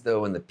trees,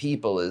 though, and the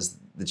people is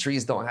the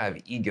trees don't have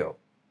ego.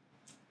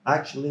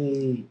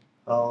 Actually,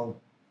 or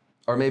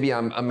maybe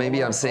I'm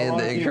saying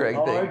the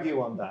incorrect thing. I'll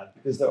argue on that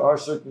because there are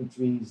certain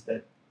trees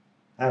that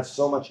have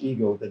so much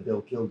ego that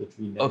they'll kill the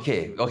tree.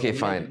 Okay,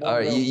 fine. All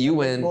right, you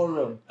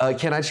win.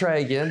 Can I try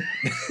again?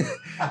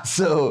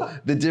 So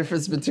the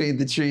difference between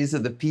the trees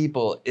and the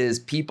people is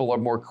people are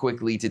more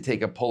quickly to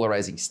take a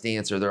polarizing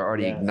stance or they're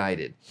already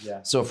ignited.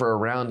 Yeah. So for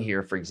around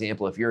here, for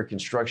example, if you're a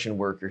construction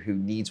worker who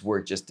needs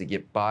work just to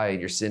get by and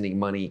you're sending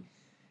money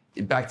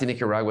back to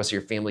Nicaragua so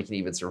your family can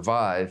even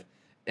survive,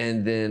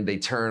 and then they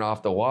turn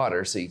off the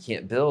water so you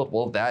can't build,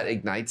 well, that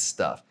ignites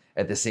stuff.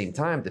 At the same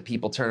time, the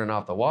people turning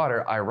off the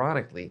water,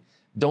 ironically,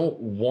 don't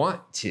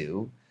want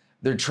to.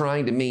 They're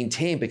trying to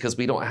maintain because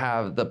we don't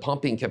have the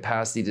pumping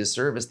capacity to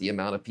service the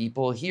amount of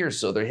people here.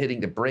 So they're hitting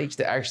the brakes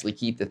to actually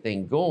keep the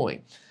thing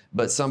going.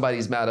 But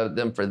somebody's mad at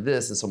them for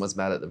this and someone's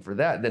mad at them for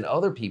that. Then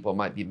other people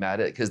might be mad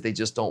at it because they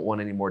just don't want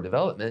any more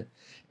development.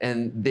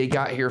 And they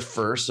got here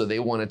first, so they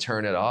want to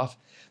turn it off.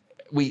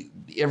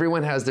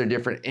 Everyone has their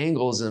different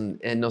angles,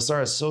 and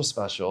Nosara is so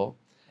special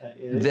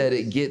that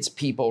it gets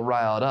people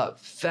riled up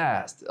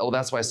fast. Oh,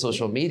 that's why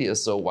social media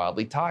is so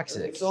wildly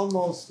toxic. It's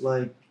almost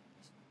like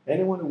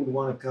anyone who would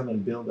want to come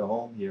and build a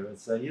home here and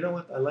say, you know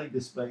what, I like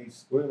this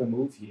place, we're going to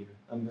move here.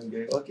 I'm going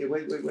to go, okay,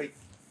 wait.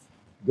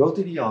 Go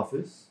to the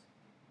office.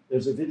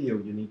 There's a video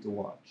you need to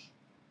watch.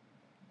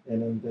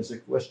 And then there's a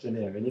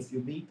questionnaire. And if you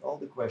meet all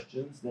the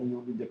questions, then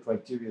you'll meet the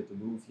criteria to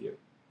move here.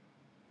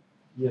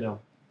 You know,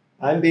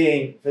 I'm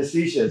being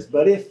facetious,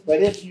 but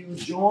if you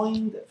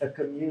joined a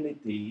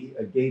community,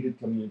 a gated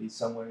community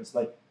somewhere, it's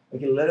like,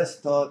 okay, let us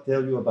tell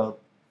you about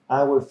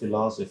our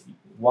philosophy,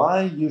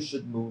 why you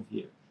should move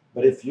here.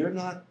 But if you're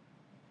not,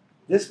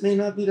 this may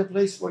not be the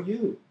place for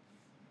you.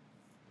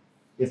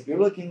 If you're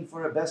looking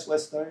for a Best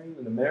Western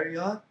and a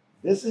Marriott,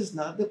 this is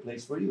not the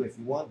place for you. If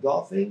you want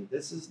golfing,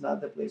 this is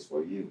not the place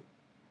for you.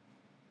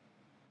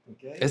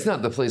 Okay? It's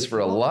not the place for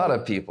a lot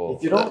of people.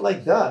 If you don't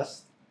like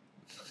dust,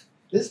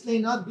 this may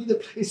not be the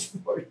place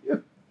for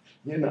you.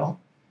 You know,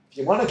 if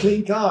you want a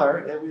clean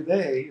car every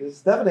day,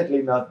 it's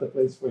definitely not the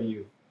place for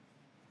you.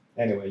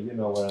 Anyway, you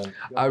know where I'm going.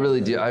 I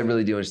really do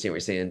understand what you're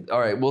saying. All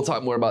right, we'll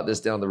talk more about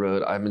this down the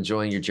road. I'm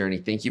enjoying your journey.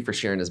 Thank you for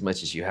sharing as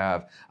much as you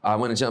have. I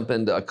want to jump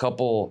into a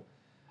couple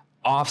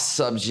off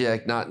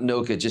subject, not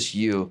NOCA, just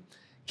you.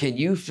 Can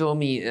you fill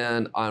me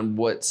in on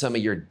what some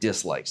of your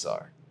dislikes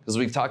are? Because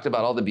we've talked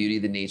about all the beauty,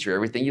 the nature,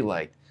 everything you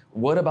liked.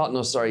 What about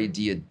Nosara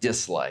do you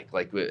dislike?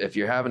 Like if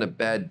you're having a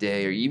bad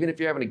day or even if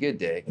you're having a good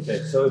day.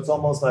 Okay, so it's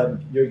almost like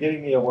you're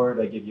giving me a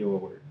word, I give you a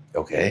word.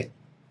 Okay.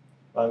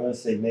 I'm going to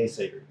say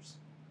naysayers.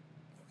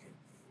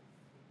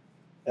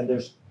 And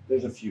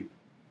there's a few.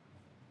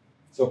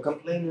 So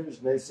complainers,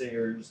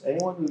 naysayers,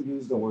 anyone who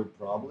used the word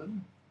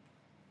problem.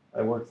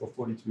 I worked for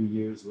 43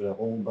 years with a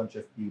whole bunch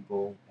of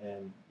people,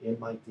 and in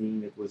my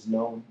team it was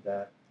known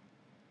that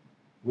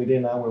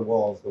within our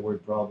walls the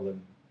word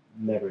problem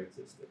never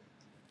existed.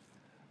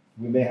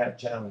 We may have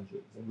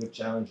challenges, and with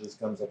challenges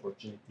comes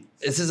opportunities.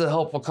 This is a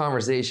helpful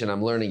conversation.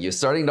 I'm learning you.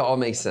 Starting to all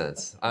make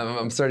sense.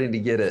 I'm starting to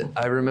get it.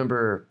 I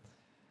remember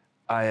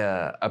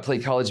I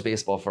played college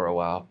baseball for a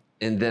while,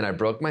 and then I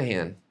broke my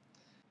hand.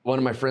 One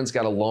of my friends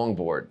got a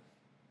longboard,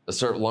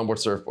 longboard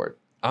surfboard.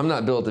 I'm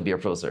not built to be a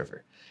pro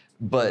surfer,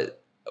 but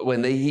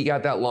when he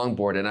got that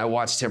longboard and I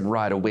watched him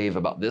ride a wave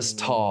about this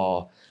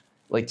tall,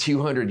 like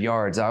 200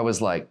 yards, I was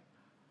like,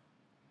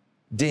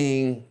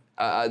 ding.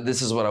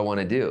 This is what I want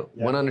to do.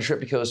 Yeah. Went on a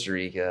trip to Costa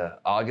Rica,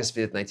 August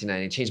 5th,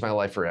 1990, changed my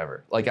life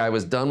forever. Like I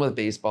was done with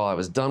baseball. I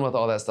was done with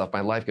all that stuff.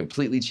 My life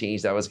completely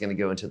changed. I was going to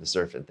go into the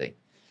surfing thing.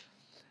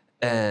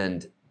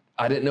 And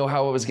I didn't know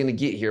how I was going to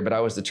get here, but I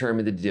was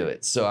determined to do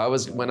it. So I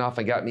went off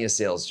and got me a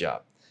sales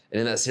job. And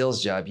in that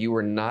sales job, you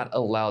were not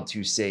allowed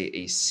to say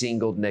a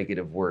single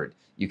negative word.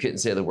 You couldn't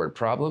say the word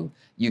problem.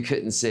 You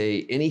couldn't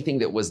say anything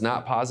that was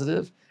not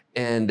positive.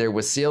 And there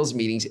was sales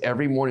meetings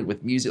every morning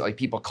with music, like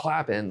people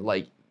clapping,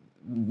 like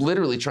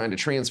literally trying to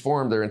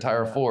transform their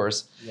entire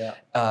force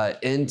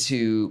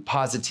into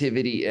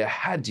positivity. It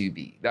had to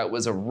be. That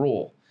was a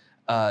rule.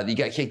 You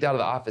got kicked out of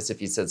the office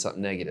if you said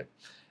something negative.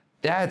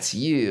 That's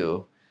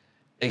you,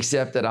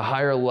 except at a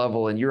higher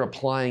level, and you're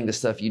applying the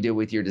stuff you did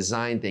with your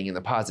design thing and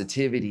the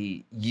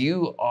positivity.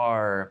 You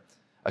are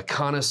a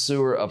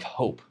connoisseur of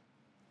hope.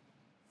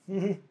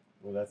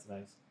 Well, that's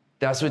nice.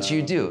 That's what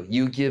you do.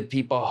 You give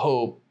people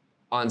hope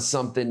on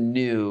something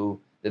new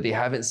that they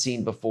haven't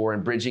seen before,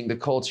 and bridging the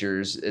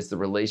cultures. It's the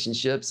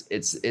relationships.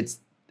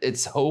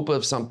 It's hope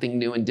of something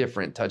new and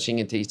different, touching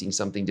and tasting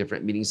something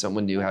different, meeting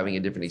someone new, having a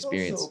different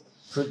experience.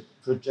 Also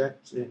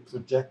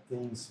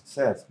projecting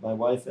success. My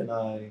wife and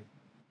I.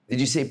 Did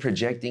you say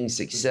projecting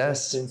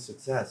success? Projecting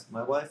success.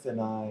 My wife and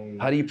I.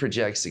 How do you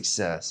project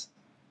success?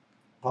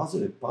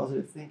 Positive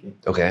thinking.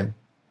 Okay.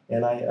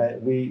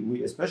 And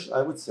we especially,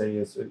 I would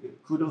say,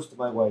 kudos to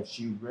my wife.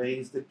 She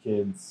raised the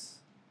kids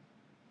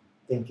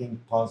thinking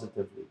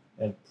positively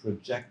and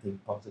projecting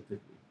positively.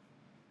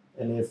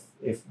 And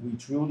if we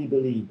truly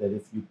believe that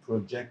if you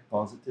project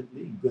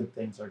positively, good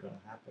things are going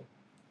to happen.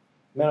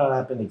 It may not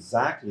happen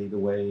exactly the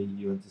way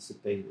you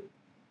anticipated,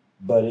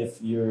 but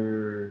if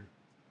you're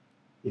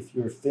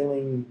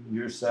filling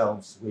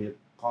yourselves with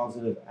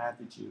positive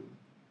attitude,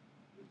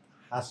 it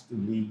has to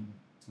lead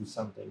to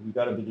something. We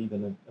got to believe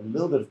in a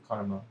little bit of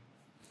karma,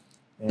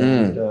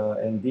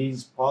 and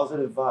these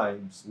positive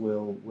vibes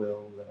will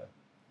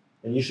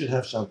and you should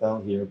have Chantal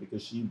here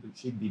because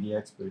she'd be the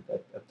expert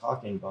at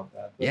talking about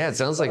that. Yeah, it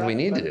sounds like we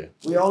need to.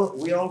 We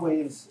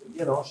always,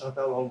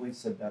 Chantal always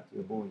said that to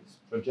your boys: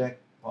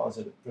 project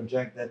positive,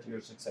 project that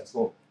you're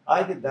successful.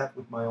 I did that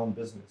with my own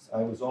business.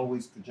 I was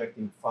always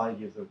projecting 5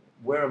 years of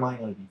where am I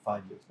going to be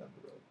 5 years down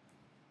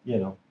the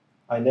road.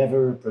 I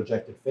never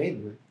projected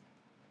failure.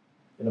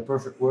 In a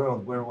perfect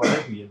world, where will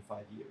I be in 5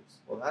 years?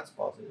 Well, that's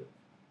positive.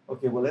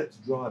 Okay, well, let's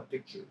draw a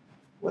picture.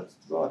 Let's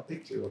draw a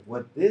picture of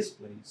what this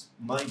place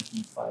might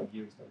be 5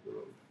 years down the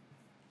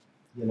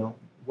road.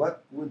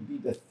 What would be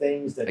the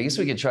things that... I guess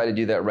we could try to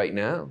do that right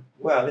now.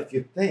 Well, if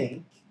you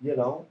think,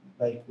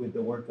 like with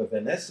the work of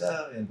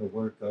Vanessa and the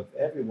work of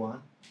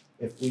everyone,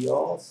 if we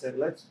all said,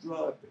 let's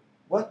draw a picture.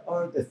 What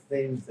are the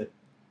things that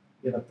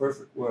in a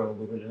perfect world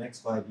over the next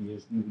 5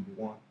 years we would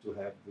want to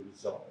have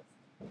resolved?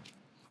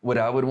 What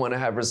I would want to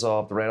have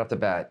resolved right off the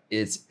bat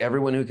is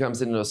everyone who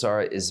comes into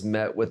Nosara is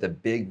met with a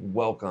big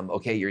welcome.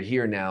 Okay, you're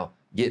here now,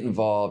 get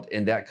involved.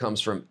 And that comes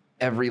from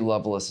every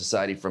level of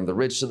society, from the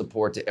rich to the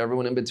poor to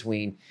everyone in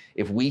between.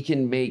 If we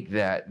can make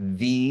that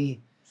the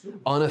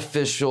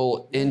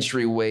unofficial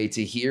entryway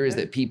to here is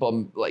that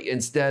people, like,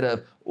 instead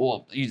of,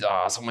 well,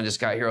 someone just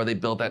got here, oh, they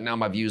built that, now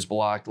my view's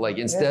blocked. Like,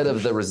 instead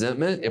of the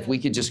resentment, if we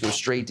could just go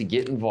straight to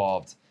get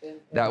involved,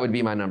 that would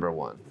be my number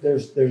one.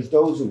 There's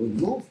those who would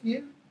move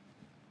here,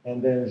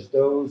 and there's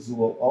those who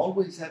will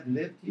always have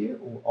lived here,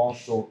 or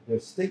also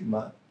there's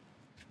stigma,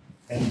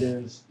 and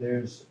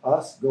there's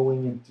us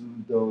going into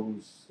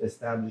those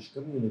established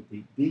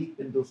communities, deep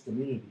in those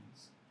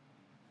communities,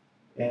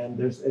 and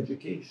there's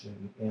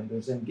education, and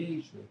there's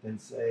engagement,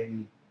 and say,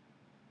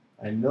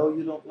 I know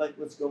you don't like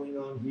what's going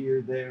on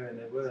here, there, and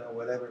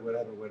whatever,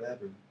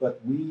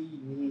 but we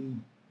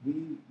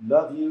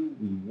love you,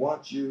 we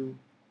want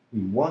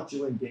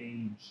you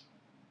engaged.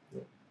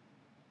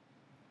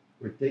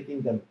 We're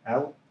taking them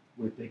out.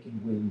 We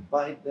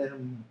invite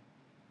them.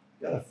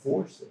 You gotta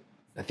force it.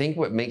 I think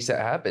what makes that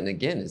happen,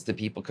 again, is the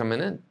people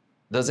coming in.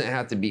 Doesn't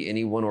have to be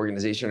any one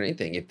organization or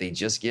anything. If they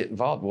just get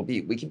involved,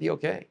 we can be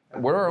okay.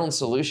 We're our own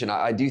solution.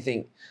 I do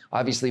think,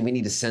 obviously, we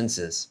need a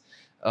census.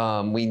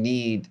 We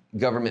need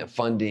government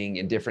funding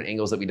in different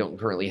angles that we don't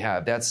currently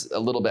have. That's a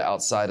little bit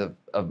outside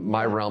of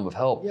my realm of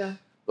help. Yeah.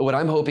 But what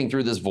I'm hoping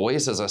through this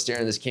voice, as I stare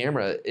in this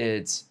camera,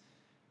 it's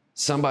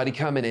somebody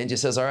coming in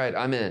just says, all right,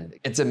 I'm in.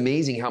 It's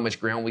amazing how much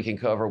ground we can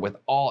cover with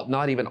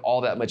not even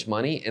all that much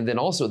money. And then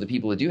also the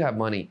people who do have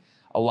money,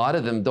 a lot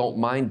of them don't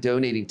mind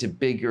donating to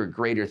bigger,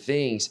 greater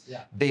things.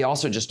 Yeah. They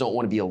also just don't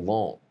want to be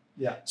alone.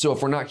 Yeah. So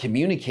if we're not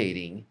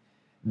communicating,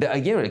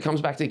 again, it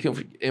comes back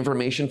to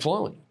information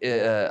flowing.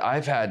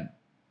 I've had,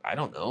 I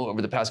don't know,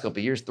 over the past couple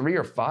of years, 3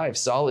 or 5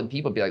 solid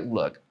people be like,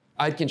 look,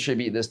 I'd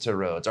contribute this to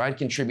roads, or I'd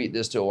contribute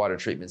this to a water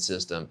treatment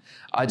system.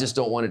 I just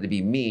don't want it to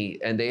be me.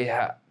 And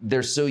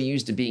they're so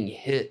used to being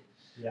hit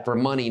for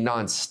money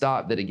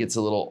nonstop that it gets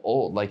a little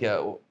old. Like,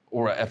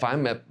 or if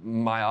I'm at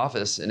my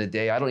office in a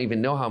day, I don't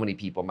even know how many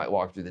people might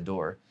walk through the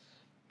door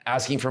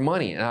asking for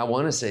money. And I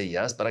want to say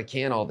yes, but I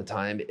can't all the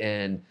time.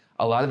 And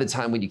a lot of the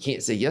time when you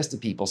can't say yes to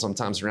people,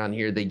 sometimes around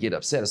here, they get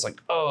upset. It's like,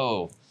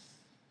 oh,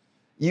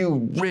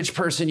 you rich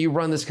person, you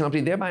run this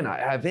company. They might not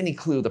have any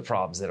clue the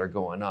problems that are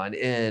going on.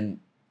 And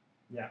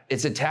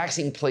it's a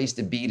taxing place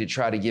to be, to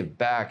try to give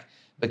back,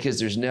 because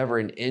there's never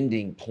an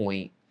ending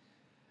point.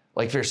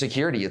 Like for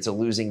security, it's a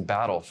losing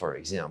battle, for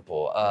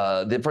example.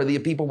 For the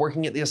people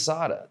working at the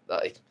Asada,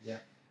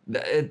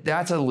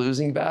 that's a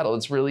losing battle.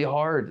 It's really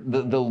hard.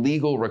 The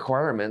legal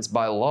requirements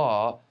by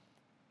law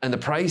and the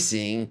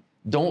pricing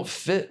don't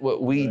fit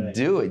what we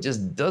do. It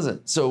just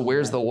doesn't. So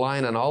where's the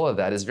line on all of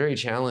that is very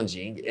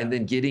challenging. And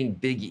then getting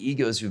big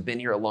egos who've been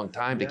here a long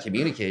time to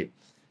communicate,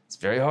 it's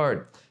very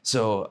hard.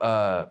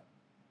 So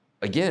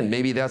again,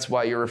 maybe that's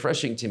why you're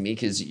refreshing to me,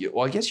 because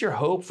I guess your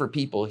hope for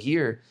people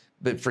here,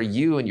 but for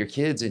you and your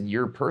kids and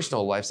your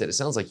personal life, it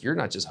sounds like you're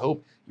not just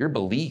hope, your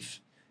belief.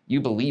 You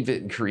believe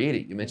it and create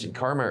it. You mentioned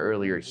karma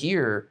earlier.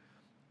 Here,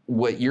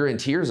 what you're in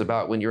tears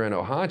about when you're in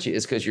Ohachi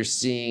is because you're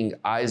seeing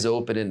eyes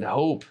open and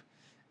hope,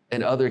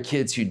 and other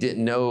kids who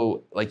didn't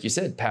know, like you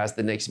said, past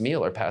the next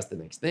meal or past the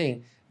next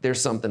thing, there's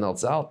something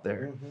else out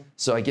there.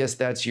 So I guess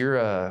that's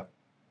you're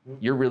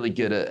really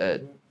good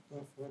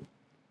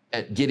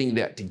at getting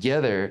that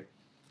together.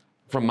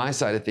 From my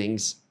side of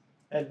things,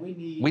 and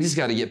we just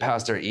got to get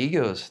past our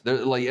egos.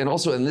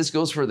 And this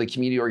goes for the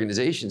community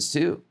organizations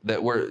too,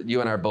 that you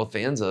and I are both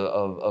fans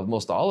of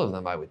most all of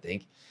them, I would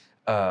think.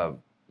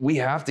 We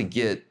have to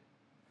get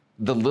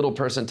the little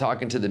person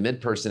talking to the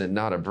mid person and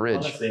not a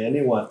bridge. Honestly,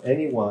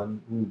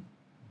 anyone who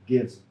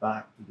gives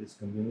back to this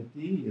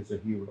community is a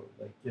hero.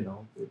 Like,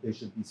 they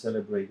should be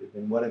celebrated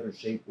in whatever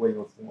shape, way,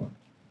 or form.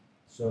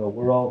 So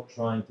we're all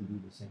trying to do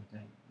the same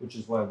thing, which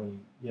is why when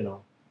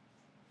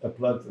a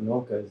plug for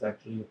NOCA is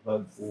actually a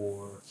plug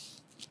for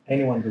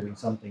anyone doing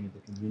something in the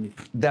community.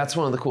 That's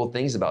one of the cool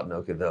things about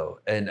NOCA, though.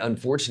 And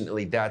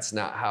unfortunately, that's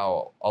not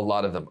how a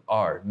lot of them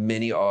are.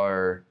 Many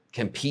are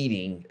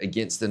competing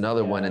against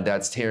another one, and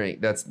that's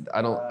tearing.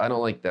 I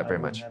don't like that very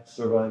much. I have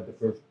survived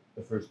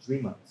the first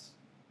 3 months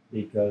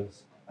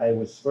because I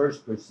was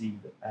first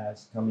perceived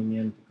as coming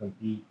in to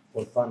compete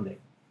for funding,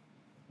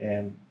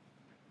 and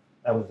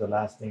that was the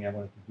last thing I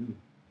wanted to do.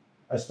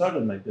 I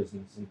started my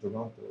business in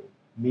Toronto,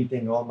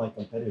 meeting all my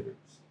competitors,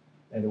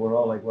 and they were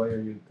all like, "Why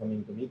are you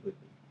coming to meet with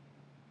me?"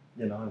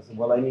 I said,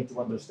 "Well, I need to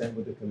understand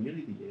what the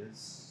community is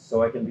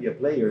so I can be a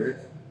player,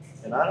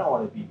 and I don't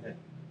want to be.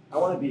 I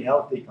want to be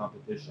healthy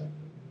competition.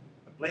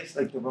 A place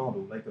like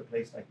Toronto, like a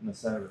place like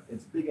Nosara,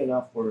 it's big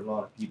enough for a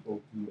lot of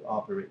people to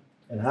operate.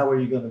 And how are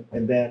you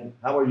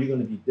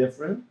gonna be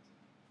different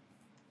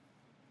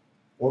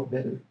or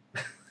better?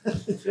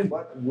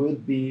 What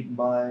would be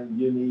my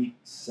unique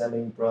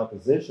selling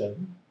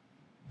proposition?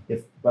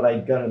 But I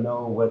gotta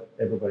know what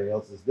everybody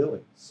else is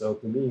doing. So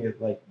to me,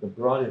 it's like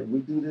we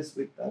do this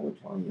with our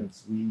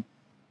clients. We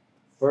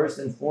first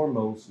and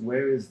foremost,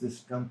 where does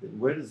this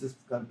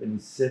company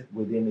sit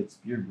within its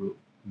peer group,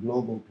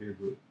 global peer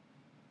group,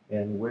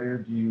 and where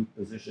do you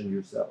position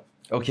yourself?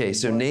 Okay,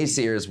 so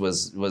naysayers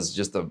was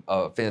just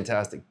a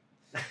fantastic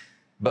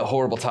but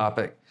horrible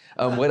topic.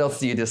 What else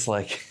do you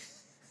dislike?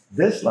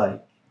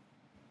 Dislike?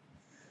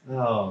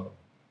 Oh.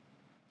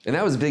 And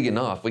that was big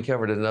enough. We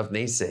covered enough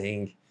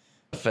naysaying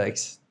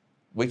effects.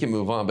 We can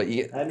move on, but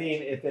I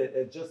mean, if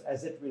it just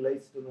as it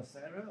relates to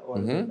Nosara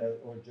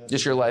or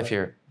just your life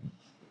here.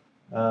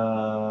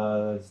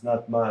 There's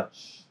not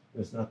much.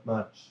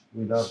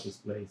 We love this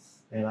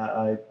place, and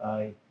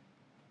I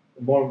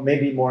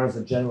maybe more as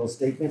a general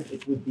statement,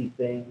 it would be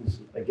things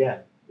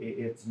again.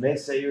 It's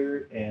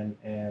naysayer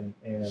and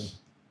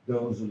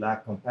those who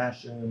lack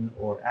compassion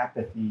or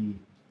apathy.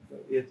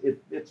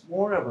 It's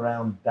more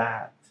around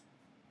that.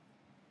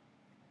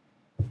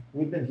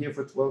 We've been here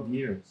for 12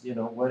 years.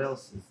 What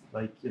else is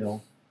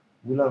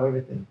we love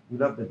everything. We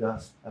love the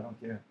dust. I don't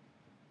care.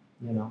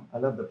 I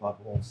love the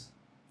potholes.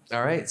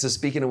 All right. So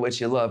speaking of what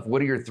you love,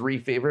 what are your 3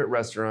 favorite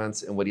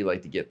restaurants and what do you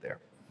like to get there?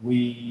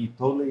 We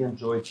totally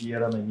enjoy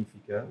Tierra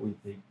Magnifica. We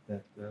think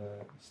that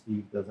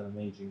Steve does an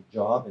amazing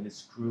job and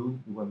his crew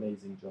do an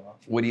amazing job.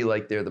 What do you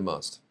like there the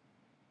most?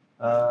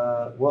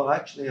 Well,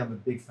 actually, I'm a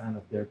big fan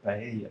of their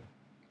paella.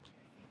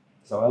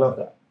 So I love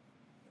that.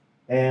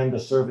 And the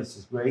service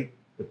is great.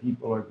 The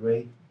people are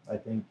great. I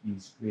think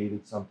he's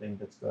created something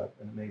that's got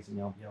an amazing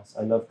ambiance.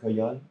 I love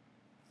Coyol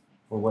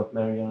for what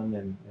Marianne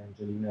and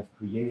Angelina have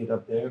created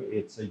up there.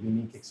 It's a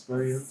unique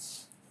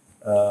experience.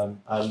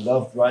 I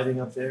love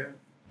driving up there.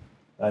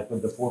 I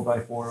put the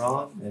 4x4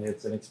 on, and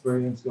it's an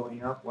experience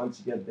going up once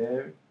you get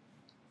there.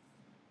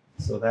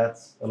 So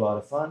that's a lot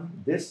of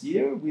fun. This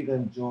year, we've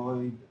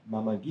enjoyed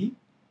Mamagi,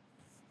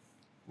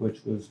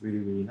 which was really,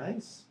 really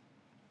nice.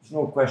 There's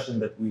no question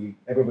that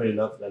everybody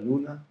loves La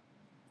Luna.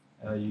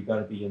 You got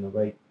to be in the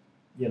right,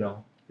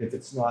 if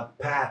it's not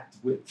packed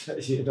with,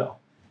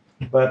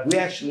 But we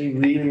actually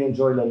really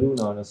enjoy La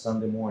Luna on a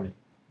Sunday morning,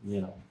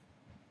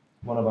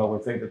 One of our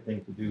favorite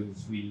things to do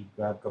is we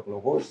grab a couple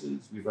of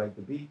horses, we ride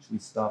the beach, we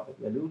stop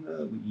at La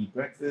Luna, we eat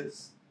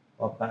breakfast,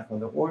 hop back on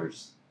the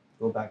horse,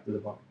 go back to the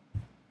barn.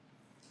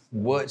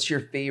 What's your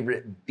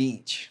favorite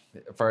beach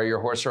for your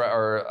horse ride?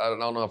 Or I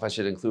don't know if I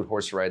should include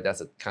horse ride.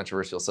 That's a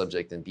controversial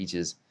subject in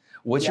beaches.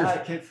 Let's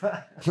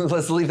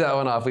leave that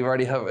one off. We've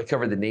already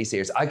covered the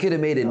naysayers. I could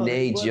have made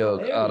a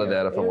joke out of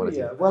that if I wanted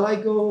to. Well, I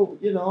go,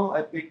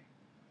 I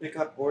pick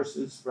up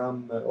horses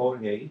from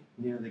Jorge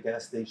near the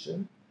gas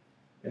station.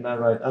 And I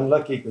ride. I'm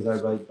lucky because I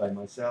ride by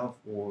myself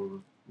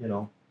or,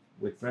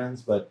 with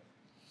friends. But,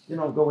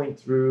 going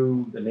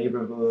through the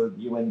neighborhood,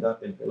 you end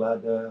up in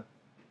Pelada.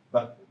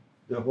 But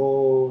the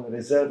whole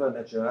Reserva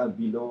Natural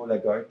below La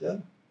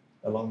Garta,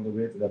 along the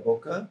river, La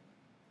Boca,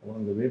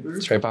 along the river.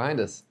 It's right behind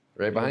us,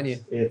 right behind you.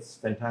 It's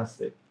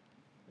fantastic.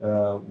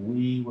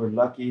 We were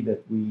lucky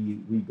that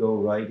we go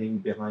riding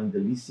behind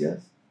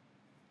Delicias.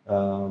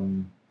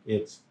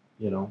 It's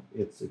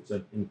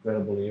an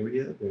incredible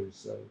area.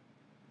 There's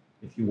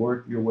if you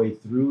work your way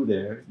through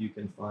there, you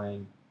can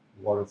find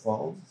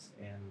waterfalls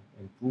and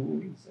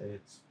pools.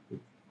 It's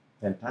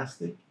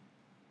fantastic.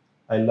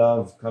 I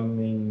love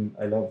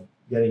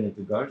getting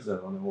into Garza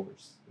on a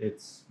horse.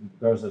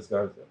 Garza's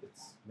Garza.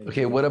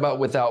 Okay, what about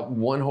without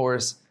one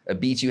horse, a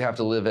beach you have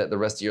to live at the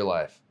rest of your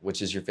life?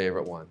 Which is your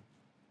favorite one?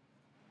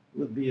 It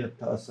would be a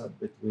toss-up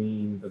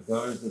between the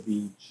Garza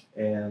Beach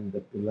and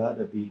the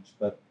Pilada Beach,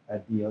 but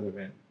at the other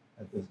end,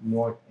 at the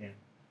north end.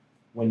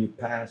 When you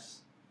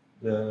pass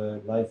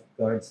the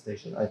lifeguard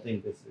station, I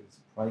think this is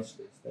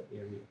priceless, that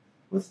area.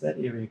 What's that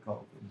area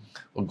called?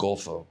 Well,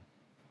 Golfo.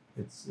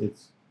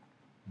 It's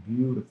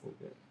beautiful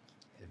there.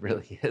 It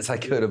really is. I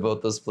go to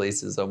both those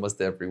places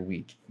almost every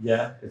week.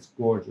 Yeah, it's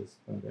gorgeous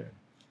from there.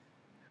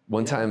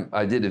 One time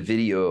I did a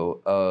video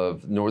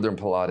of Northern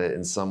Pilada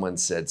and someone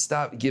said,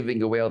 "Stop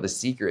giving away all the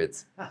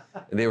secrets."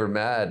 And they were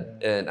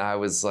mad. And I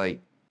was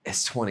like,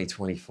 It's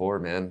 2024,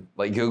 man.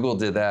 Like Google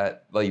did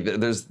that. Like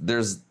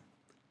there's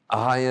a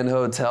high-end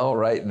hotel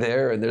right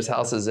there, and there's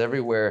houses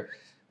everywhere.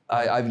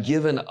 I've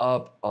given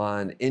up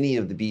on any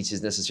of the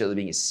beaches necessarily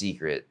being a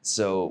secret.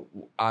 So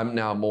I'm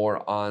now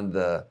more on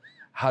the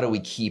how do we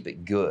keep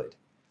it good?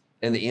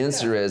 And the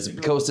answer is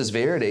Costas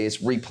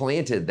Verdes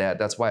replanted that.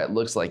 That's why it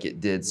looks like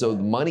it did. So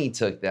money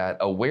took that.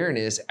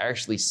 Awareness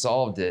actually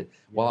solved it.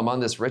 While I'm on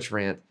this rich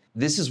rant,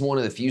 this is one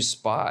of the few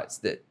spots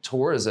that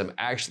tourism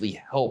actually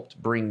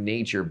helped bring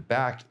nature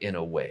back in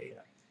a way.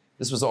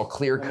 This was all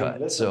clear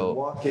cut. Listen,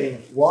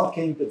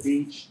 walking the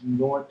beach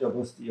north of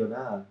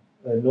Ostionan,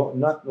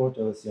 not north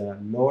of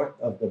Ostionan, north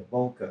of the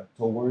Boca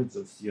towards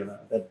Ostionan,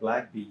 that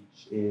black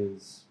beach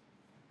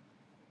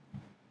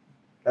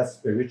that's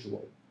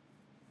spiritual.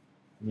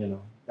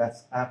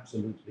 That's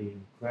absolutely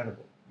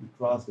incredible. You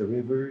cross the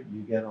river,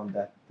 you get on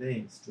that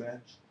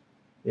stretch.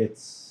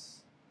 It's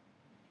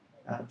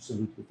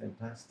absolutely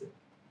fantastic.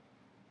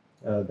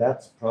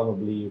 That's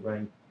probably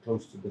ranked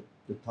close to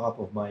the top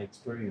of my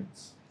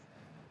experience.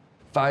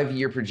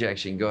 5-year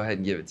projection, go ahead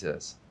and give it to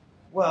us.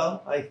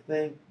 Well, I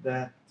think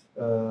that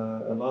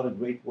a lot of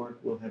great work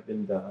will have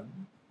been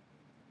done.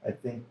 I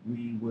think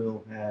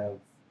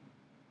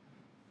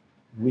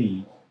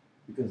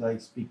because I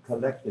speak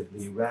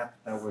collectively,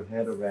 wrapped our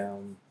head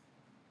around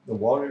the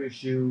water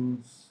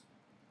issues,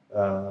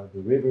 the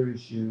river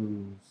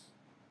issues,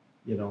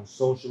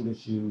 social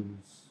issues,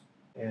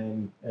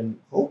 and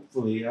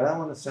hopefully, I don't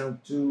want to sound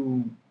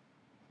too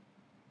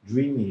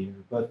dreamy,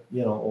 but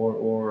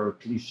or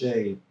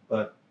cliche,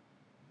 but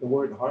the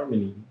word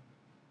harmony,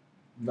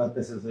 not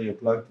necessarily a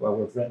plug to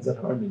our friends at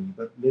Harmony,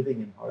 but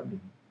living in harmony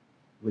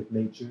with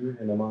nature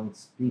and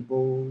amongst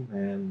people,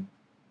 and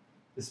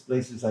this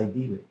place is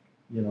idyllic.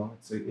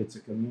 It's a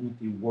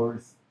community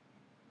worth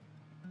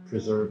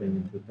preserving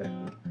and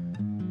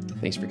protecting.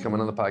 Thanks for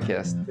coming on the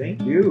podcast.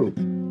 Thank you.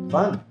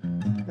 Fun.